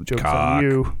 So jokes on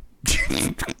you.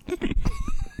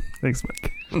 Thanks,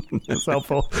 Mike. That's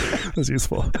helpful. That's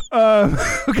useful.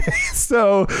 Okay,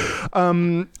 so.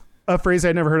 A phrase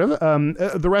I'd never heard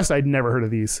of. The rest I'd never heard of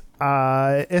these.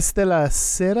 Es de la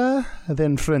acera de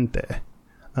enfrente.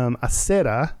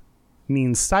 Acera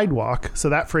means sidewalk. So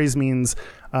that phrase means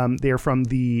they're from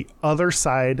the other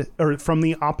side or from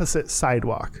the opposite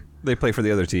sidewalk. They play for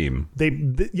the other team.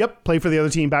 Yep, play for the other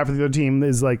team, bad for the other team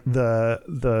is like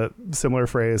the similar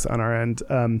phrase on our end.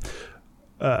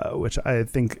 which I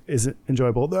think is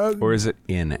enjoyable. Or is it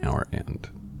in our end?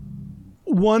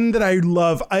 One that I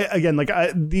love,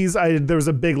 there was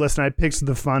a big list and I picked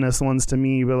the funnest ones to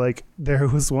me, but like there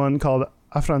was one called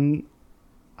Afrancesado.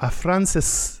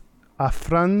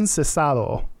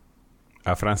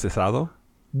 Afrancesado?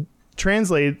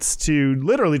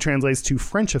 Literally translates to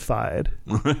Frenchified.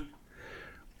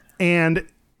 And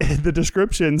the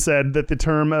description said that the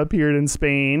term appeared in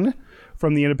Spain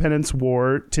from the Independence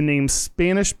War to name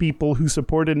Spanish people who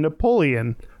supported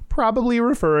Napoleon, probably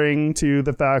referring to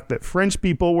the fact that French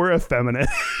people were effeminate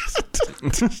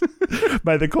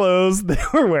by the clothes they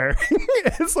were wearing.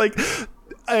 It's like,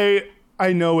 I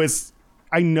know it's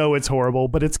horrible,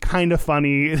 but it's kind of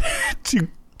funny to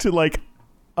like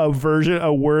a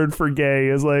word for gay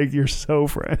is like, you're so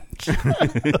French.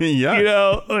 Yeah. You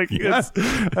know, like that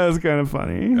was kind of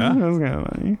funny. Yeah. That was kind of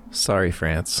funny. Sorry,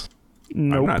 France.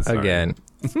 Nope. I'm not sorry. Again.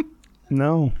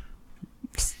 No.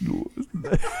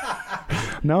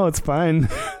 No, it's fine.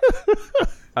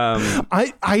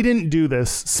 I didn't do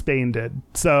this. Spain did.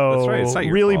 So that's right. It's not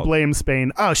your really fault. blame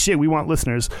Spain. Oh shit, we want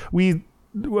listeners. We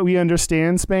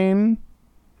understand Spain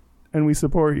and we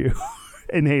support you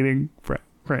in hating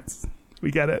France. We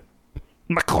get it.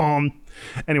 Macron.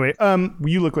 Anyway,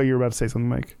 you look like you were about to say something,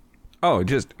 Mike. Oh,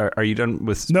 just are you done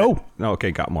with No. Oh,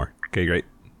 okay, got more. Okay, great.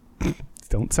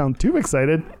 Don't sound too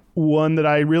excited. One that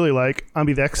I really like,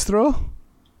 ambidextro.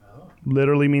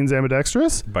 Literally means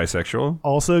ambidextrous. Bisexual?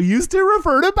 Also used to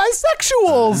refer to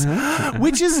bisexuals,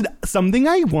 which is something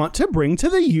I want to bring to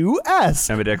the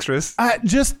U.S. Ambidextrous?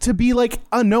 Just to be like,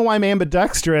 no, I'm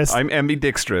ambidextrous. I'm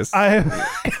ambidextrous. I'm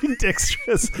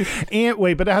ambidextrous. And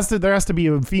wait, but there has to be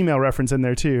a female reference in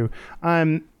there too.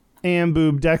 I'm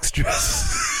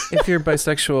ambidextrous. If you're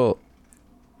bisexual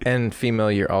and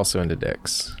female, you're also into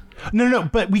dicks. No,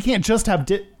 but we can't just have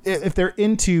if they're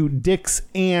into dicks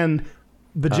and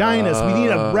vaginas, we need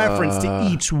a reference to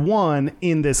each one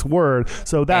in this word.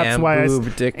 So that's why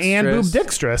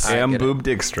ambidextrous.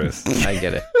 Ambidextrous. I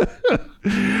get it.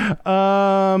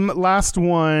 Last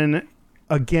one,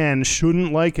 again,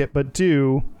 shouldn't like it, but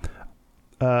do.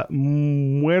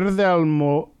 Muerde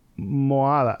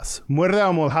almohadas.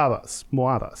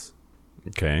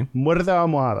 Okay. Muerde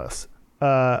almohadas.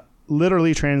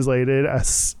 Literally translated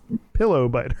as pillow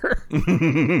biter.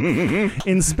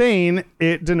 In Spain,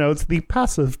 it denotes the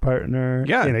passive partner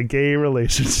in a gay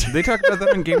relationship. They talk about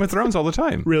that in Game of Thrones all the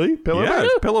time. Really? Pillow biter?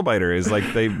 Pillow biter is like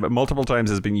multiple times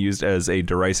has been used as a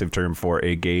derisive term for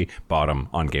a gay bottom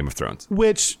on Game of Thrones.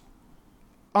 Which,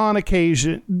 on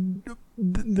occasion,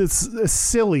 this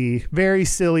silly, very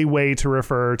silly way to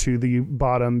refer to the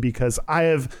bottom, because I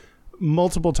have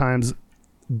multiple times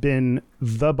been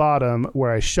the bottom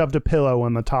where I shoved a pillow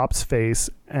on the top's face,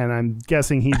 and I'm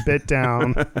guessing he bit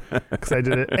down because I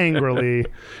did it angrily.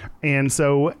 And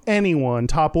so anyone,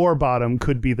 top or bottom,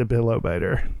 could be the pillow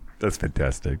biter. That's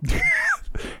fantastic.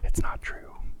 It's not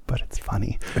true, but it's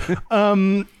funny.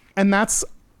 And that's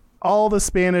all the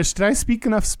Spanish. Did I speak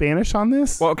enough Spanish on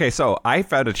this? Well, okay, so I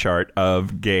found a chart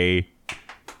of gay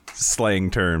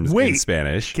slang terms in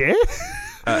Spanish. ¿Qué?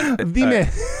 Dime.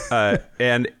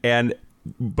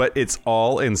 But it's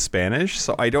all in Spanish,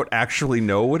 so I don't actually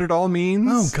know what it all means.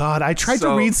 Oh God, I tried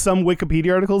to read some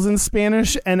Wikipedia articles in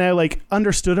Spanish, and I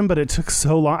understood them, but it took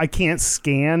so long. I can't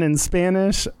scan in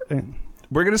Spanish.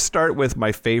 We're gonna start with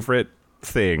my favorite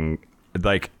thing.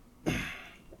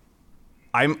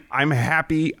 I'm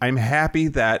happy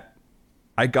that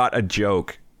I got a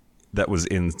joke that was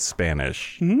in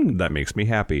Spanish. That makes me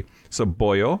happy. So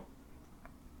bollo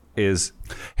is,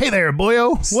 hey there,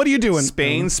 boyo, what are you doing?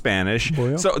 Spain Spanish.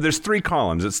 Boyo. So there's 3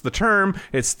 columns. It's the term,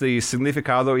 it's the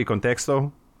significado y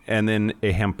contexto, and then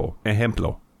ejemplo.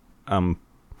 I'm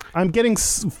getting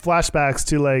flashbacks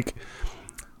to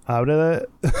abre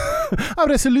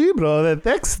ese libro de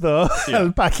texto,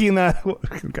 página.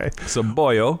 Okay. So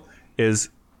bollo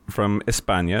is from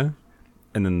España,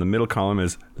 and then the middle column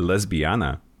is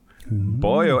lesbiana.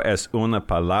 Bollo es una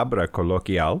palabra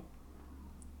coloquial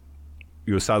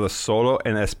usada solo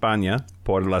en España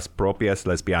por las propias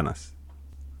lesbianas.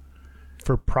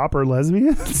 For proper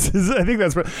lesbians? I think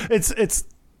that's... It's...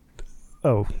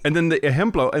 Oh. And then the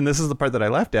ejemplo, and this is the part that I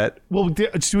left at. Well,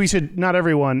 we should... Not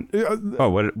everyone... Oh,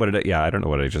 what did I... Yeah, I don't know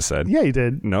what I just said. Yeah, you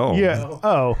did. No. Yeah. No.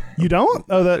 Oh, you don't?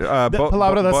 Oh, the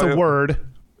palabra, that's a word.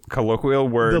 Colloquial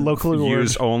word. The local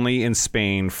used word. only in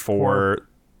Spain for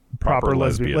proper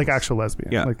lesbians. lesbians. Like actual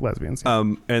lesbians. Yeah. Like lesbians.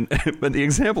 But the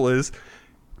example is...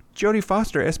 Jodie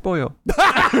Foster es pollo.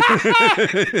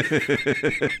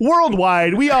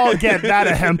 Worldwide, we all get that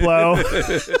ejemplo.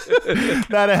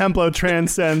 That ejemplo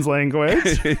transcends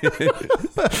language.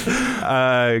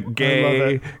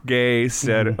 Gay,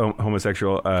 said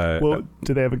homosexual. Well,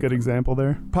 do they have a good example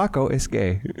there? Paco is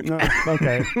gay. No,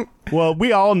 okay. Well,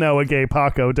 we all know a gay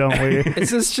Paco, don't we? Is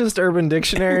this just Urban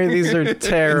Dictionary? These are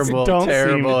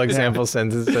terrible example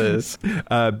sentences.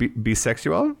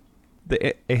 Bisexual.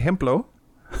 The ejemplo.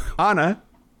 Ana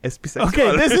es bisexual.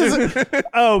 Okay, this is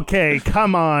okay.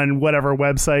 Come on, whatever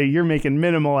website, you're making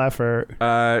minimal effort.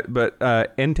 But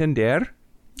entender.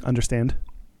 Understand.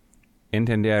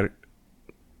 Entender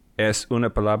es una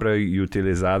palabra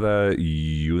utilizada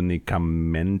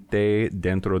únicamente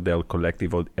dentro del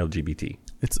colectivo LGBT.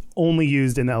 It's only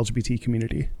used in the LGBT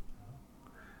community.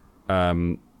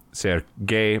 Ser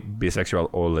gay, bisexual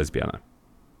o lesbiana.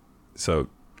 So,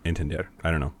 entender.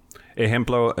 I don't know.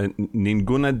 Ejemplo,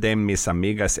 ninguna de mis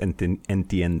amigas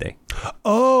entiende.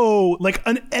 Oh, like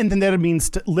entender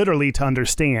means literally to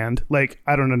understand. Like,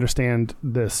 I don't understand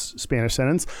this Spanish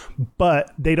sentence,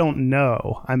 but they don't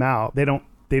know. I'm out. They don't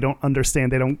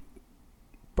understand.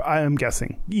 I'm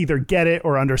guessing either get it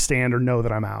or understand or know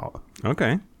that I'm out.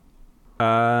 Okay.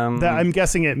 I'm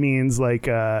guessing it means like,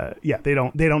 they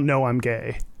don't know I'm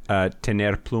gay.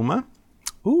 Tener pluma.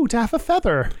 Ooh, to have a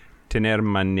feather. Tener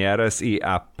maneras y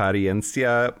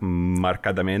apariencia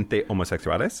marcadamente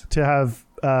homosexuales. To have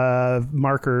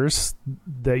markers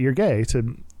that you're gay,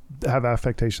 to have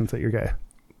affectations that you're gay.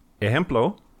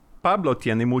 Ejemplo, Pablo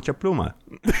tiene mucha pluma.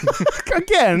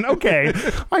 Again, okay.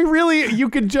 You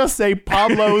could just say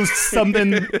Pablo's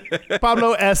something,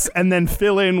 Pablo S, and then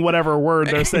fill in whatever word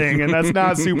they're saying, and that's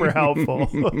not super helpful.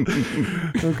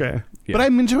 Okay. Yeah. But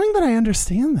I'm enjoying that I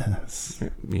understand this.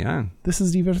 Yeah. This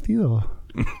is divertido.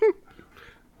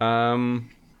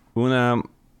 Una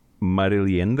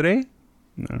mariliendre.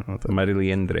 No,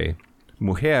 mariliendre.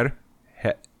 Mujer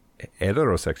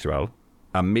heterosexual,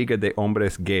 amiga de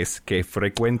hombres gays que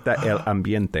frecuenta el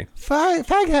ambiente. Fag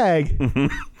hag.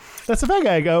 That's a fag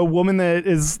hag. A woman that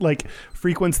is like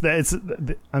frequents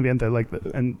the ambiente, like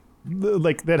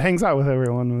that hangs out with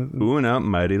everyone. Una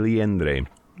mariliendre.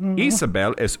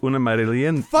 Isabel es una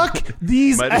mariliendre. Fuck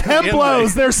these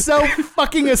ejemplos. They're so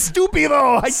fucking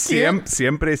estúpido. I can't.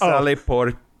 Siempre sale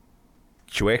por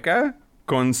chueca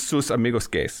con sus amigos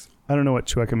gays. I don't know what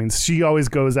chueca means. She always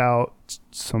goes out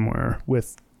somewhere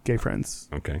with gay friends.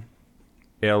 Okay.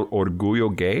 El orgullo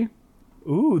gay.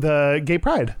 Ooh, the gay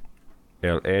pride.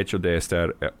 El hecho de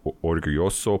estar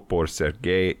orgulloso por ser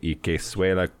gay y que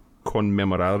suele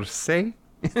conmemorarse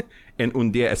en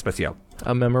un día especial.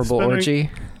 A memorable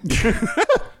orgy.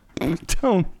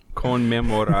 Don't.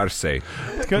 Conmemorarse.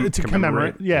 To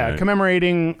commemorate. Yeah,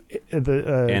 commemorating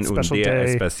the en special un día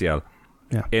day. especial.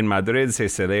 Yeah. En Madrid se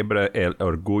celebra el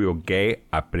orgullo gay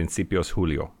a principios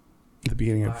julio. The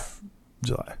beginning of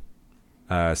July.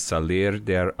 Salir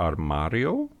del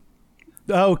armario.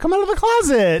 Oh, come out of the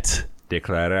closet.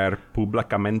 Declarar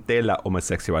públicamente la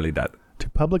homosexualidad. To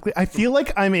publicly, I feel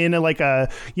like I'm in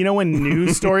when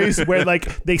news stories where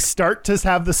like they start to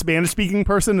have the Spanish speaking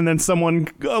person and then someone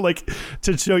like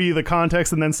to show you the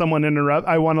context and then someone interrupt.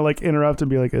 I want to like interrupt and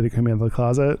be like, come out of the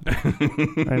closet.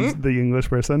 I'm the English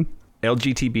person.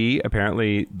 LGTB,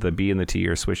 apparently the B and the T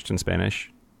are switched in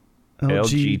Spanish.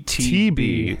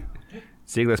 LGTB.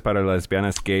 Siglas para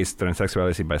lesbianas, gays,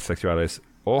 transexuales y bisexuales.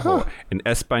 Ojo, en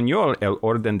español el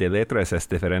orden de letras es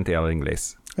diferente al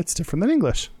inglés. It's different than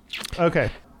English. Okay.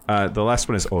 The last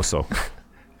one is oso.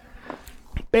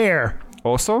 Bear.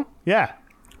 Oso? Yeah.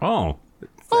 Oh.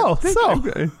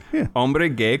 Yeah. Hombre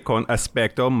gay con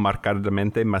aspecto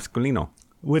marcadamente masculino.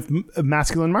 With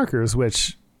masculine markers,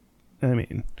 which, I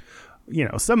mean,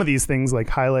 some of these things like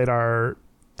highlight our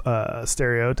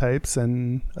stereotypes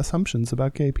and assumptions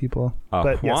about gay people.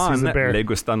 But yes, Juan he's a bear. Le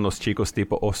gustan los chicos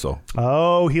tipo oso.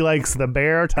 Oh, he likes the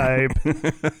bear type.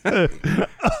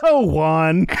 Oh,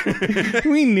 Juan.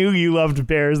 We knew you loved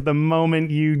bears the moment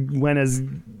you went as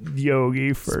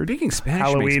Yogi for Speaking Spanish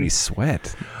Halloween. makes me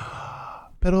sweat.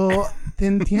 Pero te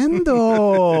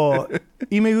entiendo.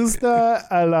 Y me gusta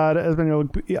hablar español,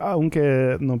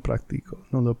 aunque no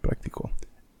lo practico.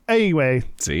 Anyway,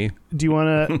 See? do you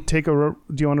want to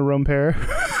romper?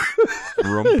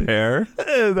 Romper?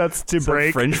 That's to Is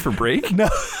break. that French for break?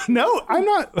 No, I'm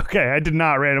not. Okay, I did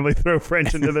not randomly throw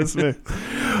French into this mix.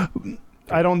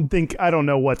 I don't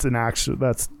know what's an actual.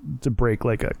 That's to break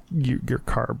like your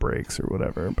car brakes or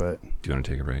whatever. But Do you want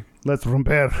to take a break? let's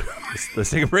romper. Let's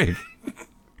take a break.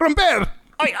 Romper.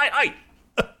 Ay.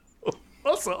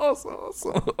 Oso.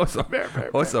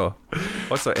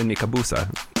 Oso en mi cabusa.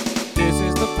 This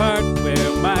is the part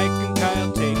where Mike and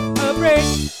Kyle take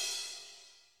Great.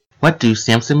 What do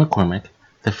Samson McCormick,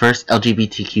 the first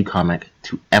LGBTQ comic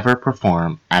to ever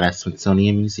perform at a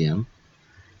Smithsonian museum,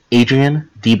 Adrienne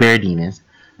DeBerardines,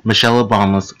 Michelle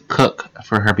Obama's cook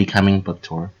for her Becoming book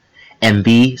tour, and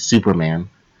the Superman,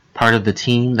 part of the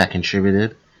team that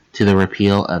contributed to the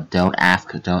repeal of Don't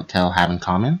Ask, Don't Tell have in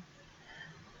common?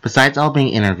 Besides all being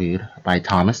interviewed by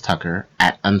Thomas Tucker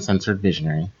at Uncensored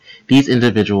Visionary, these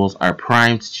individuals are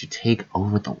primed to take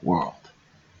over the world.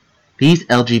 These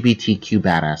LGBTQ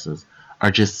badasses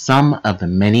are just some of the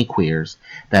many queers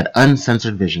that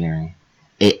Uncensored Visionary,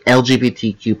 a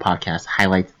LGBTQ podcast,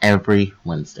 highlights every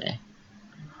Wednesday.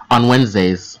 On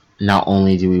Wednesdays, not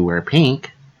only do we wear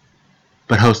pink,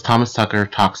 but host Thomas Tucker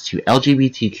talks to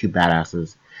LGBTQ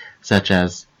badasses such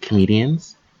as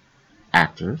comedians,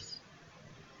 actors,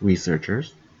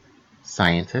 researchers,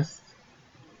 scientists,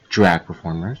 drag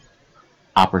performers,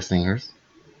 opera singers,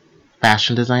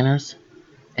 fashion designers,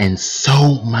 and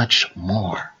so much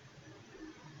more.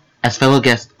 As fellow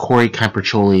guest Corey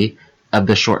Campercioli of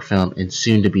the short film and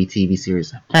soon-to-be TV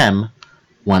series Femme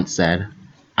once said,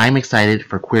 "I'm excited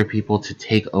for queer people to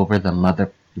take over the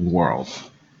mother world."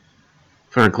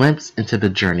 For a glimpse into the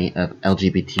journey of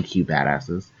LGBTQ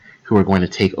badasses who are going to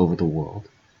take over the world,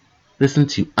 listen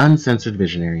to Uncensored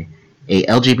Visionary, a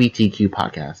LGBTQ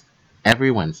podcast,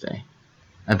 every Wednesday.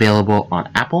 Available on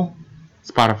Apple,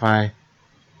 Spotify,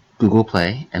 Google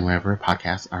Play, and wherever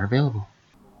podcasts are available.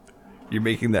 You're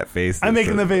making that face. I'm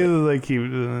making the face like he.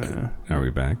 Are we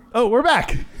back? Oh, we're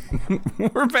back.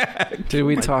 We're back. Did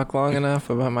we talk long enough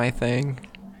about my thing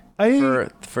for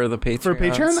the Patreon? For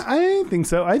Patreon, I think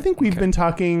so. I think we've been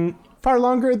talking far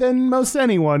longer than most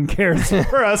anyone cares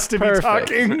for us to be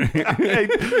talking. I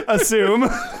assume.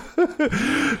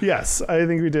 Yes, I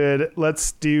think we did.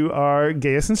 Let's do our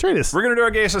gayest and straightest. We're going to do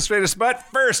our gayest and straightest, but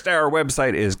first, our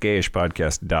website is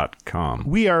gayishpodcast.com.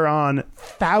 We are on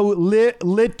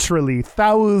literally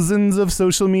thousands of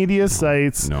social media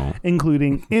sites,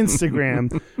 including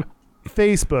Instagram,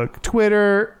 Facebook,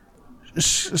 Twitter,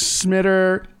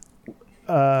 Schmitter,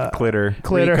 Clitter,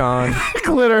 Recon.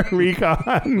 Clitter,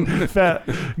 Recon,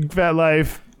 Fat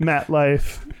Life, Matt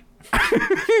Life.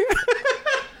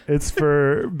 It's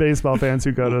for baseball fans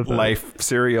who go to the Life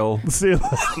cereal.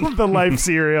 The Life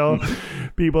cereal.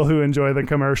 People who enjoy the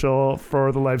commercial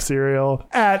for the Life cereal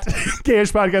at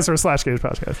Gayish Podcast or /Gayish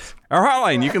Podcast. Our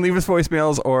hotline, you can leave us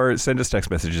voicemails or send us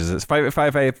text messages. It's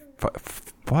 585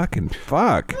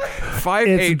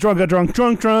 It's drunk.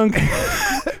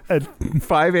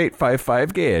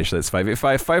 5855 Gayish. That's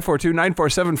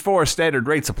 585-542-9474. Standard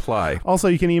rates apply. Also,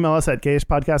 you can email us at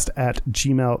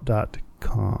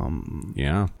gayishpodcast@gmail.com.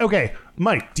 Yeah. Okay,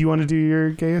 Mike, do you want to do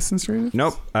your gayest and straightest?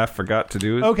 Nope, I forgot to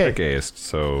do the gayest,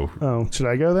 so... Oh, should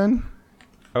I go then?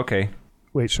 Okay.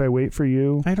 Wait, should I wait for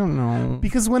you? I don't know.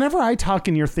 Because whenever I talk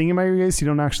in your thing in my gayest, you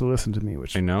don't actually listen to me,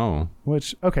 which... I know.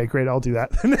 Okay, great, I'll do that.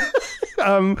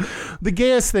 The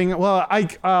gayest thing, well,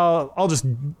 I'll just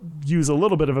use a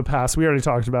little bit of a pass. We already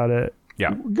talked about it.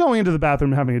 Yeah. Going into the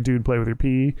bathroom and having a dude play with your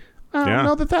pee. I don't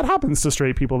know that happens to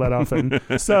straight people that often.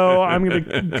 So I'm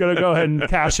gonna go ahead and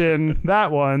cash in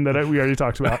that one that we already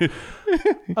talked about.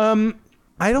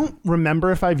 I don't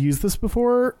remember if I've used this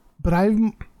before, but I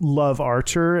love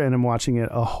Archer and I'm watching it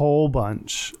a whole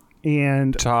bunch.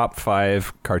 And top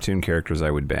 5 cartoon characters I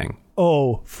would bang.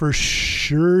 Oh, for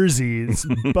surezies.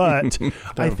 But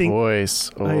I think voice.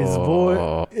 His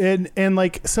voice and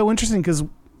like so interesting because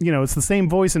it's the same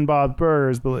voice in Bob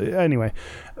Burgers, but anyway,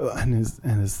 and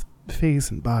his face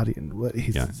and body and what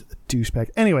he's a douchebag.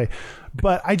 Anyway,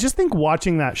 but I just think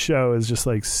watching that show is just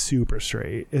like super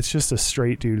straight. It's just a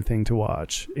straight dude thing to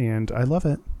watch, and I love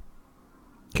it.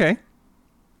 Okay,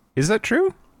 is that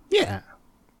true? Yeah.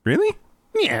 Really?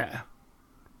 Yeah.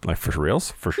 Like for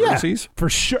reals? For sure? Yeah, for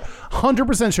sure.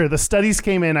 100% sure. The studies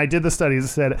came in. I did the studies. It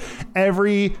said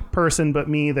every person but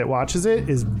me that watches it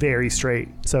is very straight.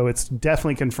 So it's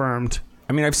definitely confirmed.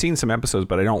 I mean, I've seen some episodes,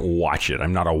 but I don't watch it.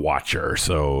 I'm not a watcher,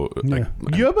 so I'm a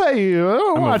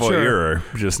voyeur,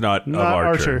 just not of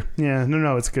Archer. Yeah,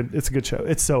 no, it's good. It's a good show.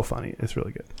 It's so funny. It's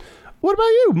really good. What about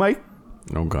you, Mike?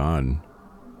 Oh God.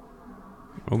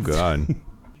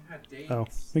 Oh,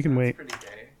 we can wait.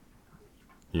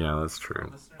 Yeah, that's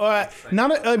true.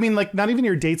 Not even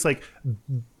your dates, like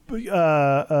your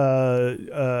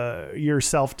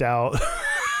self-doubt,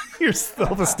 your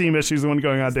self-esteem issues when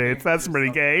going on dates. That's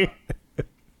pretty gay.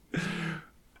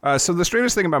 So the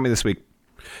straightest thing about me this week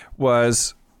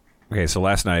was, so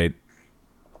last night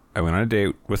I went on a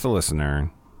date with a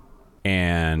listener,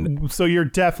 and so you're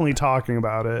definitely talking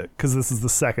about it because this is the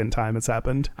second time it's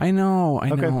happened. I know.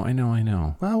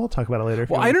 Well, we'll talk about it later.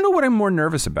 Well, I don't know what I'm more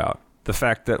nervous about. The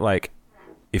fact that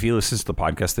if he listens to the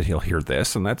podcast that he'll hear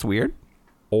this, and that's weird,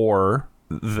 or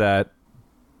that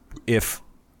if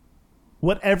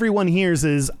what everyone hears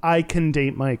is I can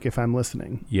date Mike if I'm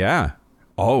listening. Yeah.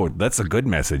 Oh, that's a good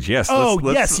message. Yes.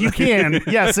 Yes, you can.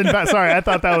 Yes. In fact, sorry, I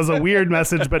thought that was a weird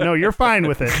message, but no, you're fine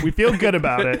with it. We feel good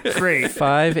about it. Great.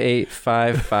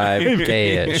 5855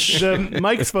 Gayish. The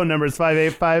Mike's phone number is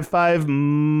 5855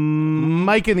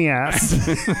 Mike in the ass.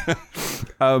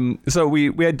 So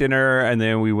we had dinner and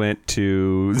then we went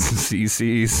to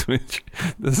CC's, which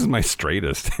this is my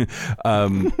straightest.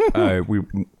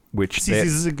 Which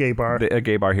CC's is a gay bar. A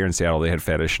gay bar here in Seattle. They had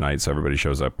fetish night, so everybody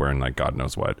shows up wearing like God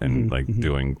knows what and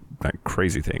doing like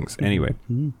crazy things. Anyway,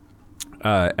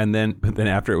 and then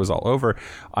after it was all over,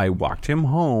 I walked him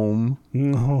home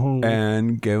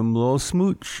and gave him a little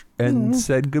smooch and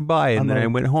said goodbye, and then I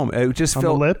went home. It just felt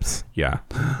the lips. Yeah.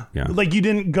 Like you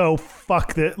didn't go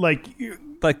fuck that. Like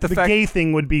the gay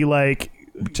thing would be like.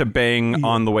 To bang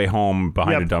on the way home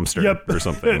behind a dumpster or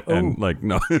something. And like,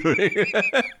 no.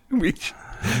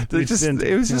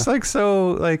 It was just like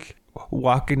so like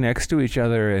walking next to each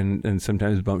other and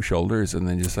sometimes bump shoulders and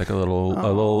then just like a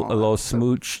little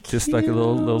smooch, just like a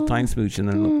little tiny smooch, and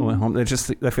then went home.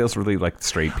 That feels really like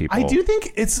straight people. I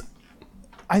think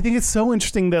it's so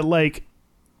interesting that like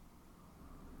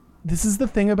this is the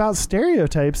thing about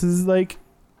stereotypes is like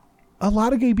a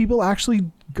lot of gay people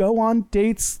actually go on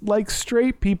dates like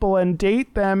straight people and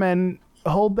date them and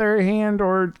hold their hand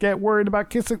or get worried about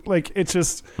kissing. Like it's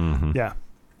just, yeah,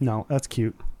 no, that's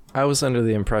cute. I was under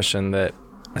the impression that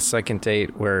a second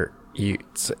date where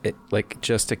like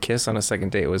just a kiss on a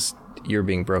second date was you're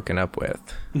being broken up with.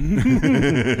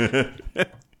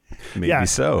 Maybe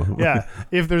so. Yeah.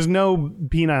 If there's no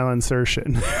penile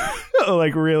insertion,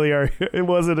 like really,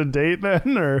 was it a date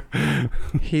then, or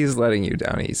he's letting you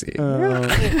down easy?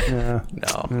 Yeah.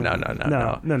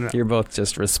 No. You're both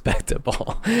just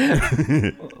respectable.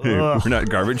 We're not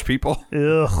garbage people.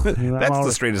 Ugh, that's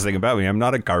the straightest thing about me. I'm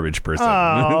not a garbage person.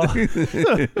 I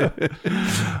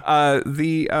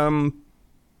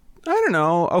don't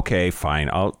know. Okay, fine.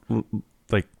 I'll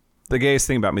like the gayest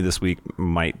thing about me this week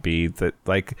might be that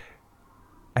like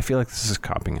I feel like this is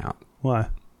copping out. Why?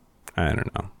 I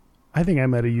don't know. I think I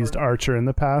might have used Archer in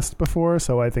the past before,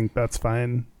 so I think that's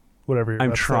fine. Whatever.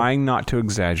 I'm trying not to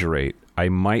exaggerate. I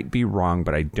might be wrong,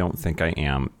 but I don't think I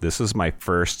am. This is my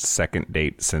second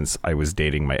date since I was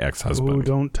dating my ex-husband. Oh,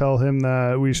 don't tell him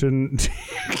that. We shouldn't.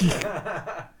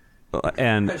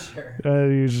 And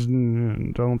you just,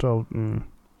 don't tell.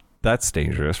 That's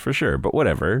dangerous for sure, but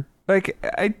whatever. Like,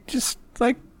 I just,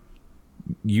 like,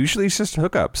 usually it's just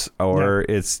hookups, or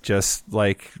it's just,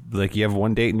 like you have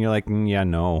one date and you're like, yeah,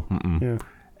 no.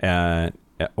 Yeah.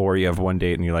 Or you have one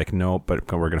date and you're like, no,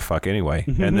 but we're going to fuck anyway.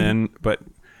 And then, but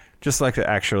just like to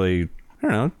actually, I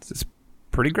don't know, it's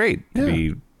pretty great to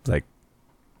be like,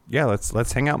 yeah,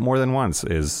 let's hang out more than once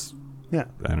is, I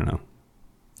don't know.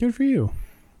 Good for you.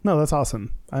 No, that's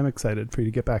awesome. I'm excited for you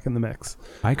to get back in the mix.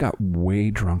 I got way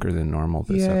drunker than normal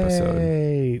this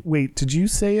episode. Wait, did you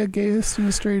say a gayest and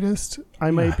a straightest?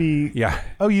 I might be. Yeah.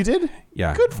 Oh, you did?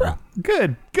 Yeah.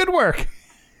 Good work.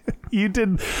 You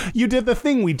did the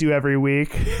thing we do every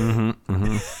week.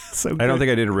 So I don't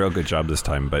think I did a real good job this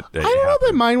time, but I don't know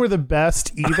that mine were the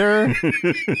best either.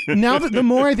 Now that the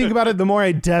more I think about it, the more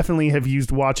I definitely have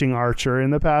used watching Archer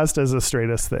in the past as a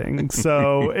straightest thing.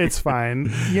 So it's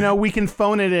fine. You know, we can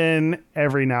phone it in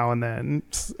every now and then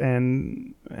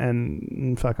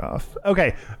and fuck off.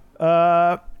 Okay.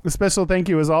 A special thank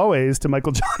you, as always, to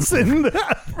Michael Johnson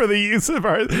for the use of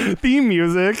our theme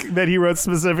music that he wrote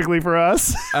specifically for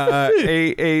us.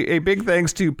 A big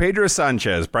thanks to Pedro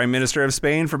Sanchez, Prime Minister of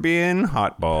Spain, for being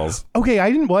hot balls. Okay,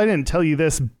 I didn't tell you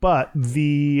this, but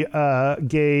the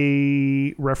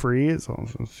gay referee is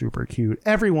also super cute.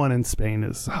 Everyone in Spain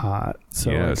is hot,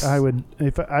 so yes. like, I would,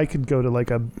 if I could go to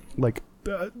like a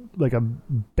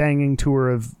banging tour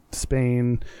of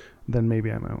Spain. Then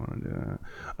maybe I might want to do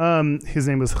that. His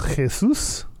name was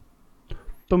Jesus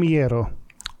Tomillero.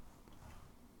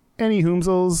 Any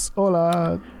whomsels,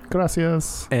 hola,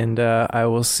 gracias. And I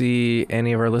will see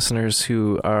any of our listeners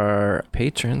who are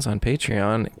patrons on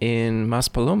Patreon in Mas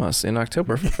Palomas in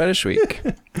October for Fetish Week.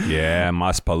 Yeah,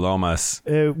 Mas Palomas.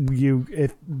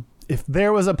 If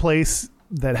there was a place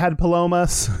that had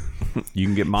palomas, you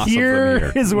can get moss.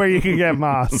 Here is where you can get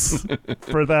moss.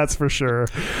 That's for sure.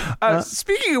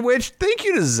 Speaking of which, thank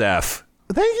you to Zeph.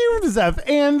 Thank you to Zeph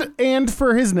and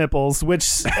for his nipples,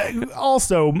 which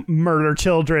also murder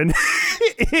children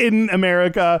in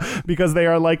America because they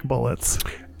are like bullets.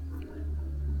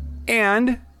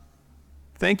 And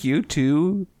thank you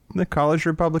to the college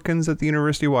Republicans at the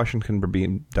University of Washington for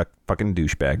being fucking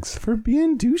douchebags. For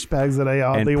being douchebags that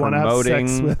they want to have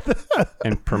sex with.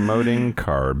 And promoting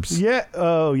carbs. Yeah.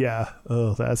 Oh, yeah.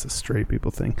 Oh, that's a straight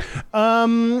people thing.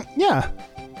 Yeah.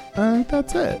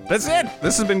 That's it. That's it.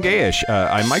 This has been Gayish.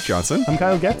 I'm Mike Johnson. I'm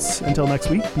Kyle Getz. Until next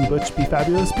week, be butch, be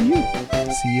fabulous, be you.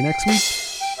 See you next week.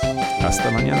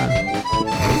 Hasta mañana.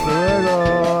 Hasta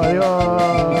luego.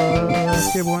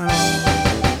 Adiós. Qué bueno.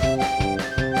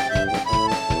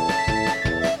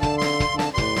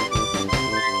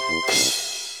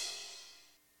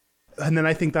 And then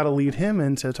I think that'll lead him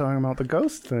into talking about the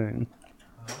ghost thing.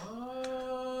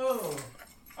 Oh,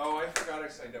 I forgot I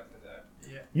signed up for that.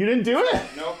 Yeah. You didn't do it?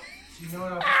 Nope. Do you know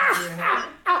what off the top of your head?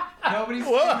 Nobody's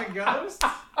seen the ghost?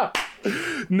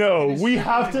 No, we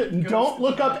have to. Don't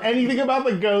look up anything about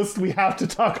the ghost. We have to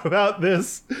talk about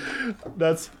this.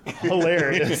 That's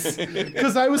hilarious.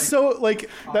 Because I was so like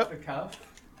Off the cuff?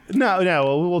 No,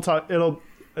 we'll talk.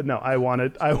 No, I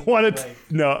wanted.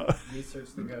 No. Research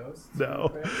the ghost?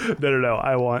 No.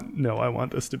 I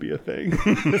want this to be a thing.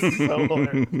 This is so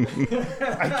hilarious.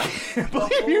 I can't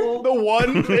believe you. The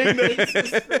one thing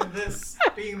basis for this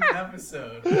being the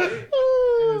episode, right?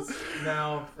 Is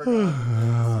now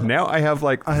forgotten. Now I have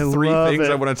like three things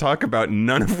I want to talk about,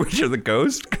 none of which are the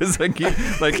ghost. Because I keep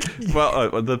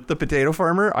the potato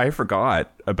farmer. I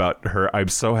forgot about her. I'm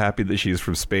so happy that she's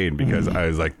from Spain because I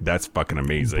was like, that's fucking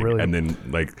amazing. Brilliant. And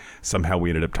then like somehow we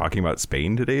ended up talking about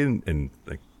Spain today, and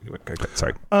like,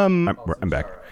 sorry, I'm back.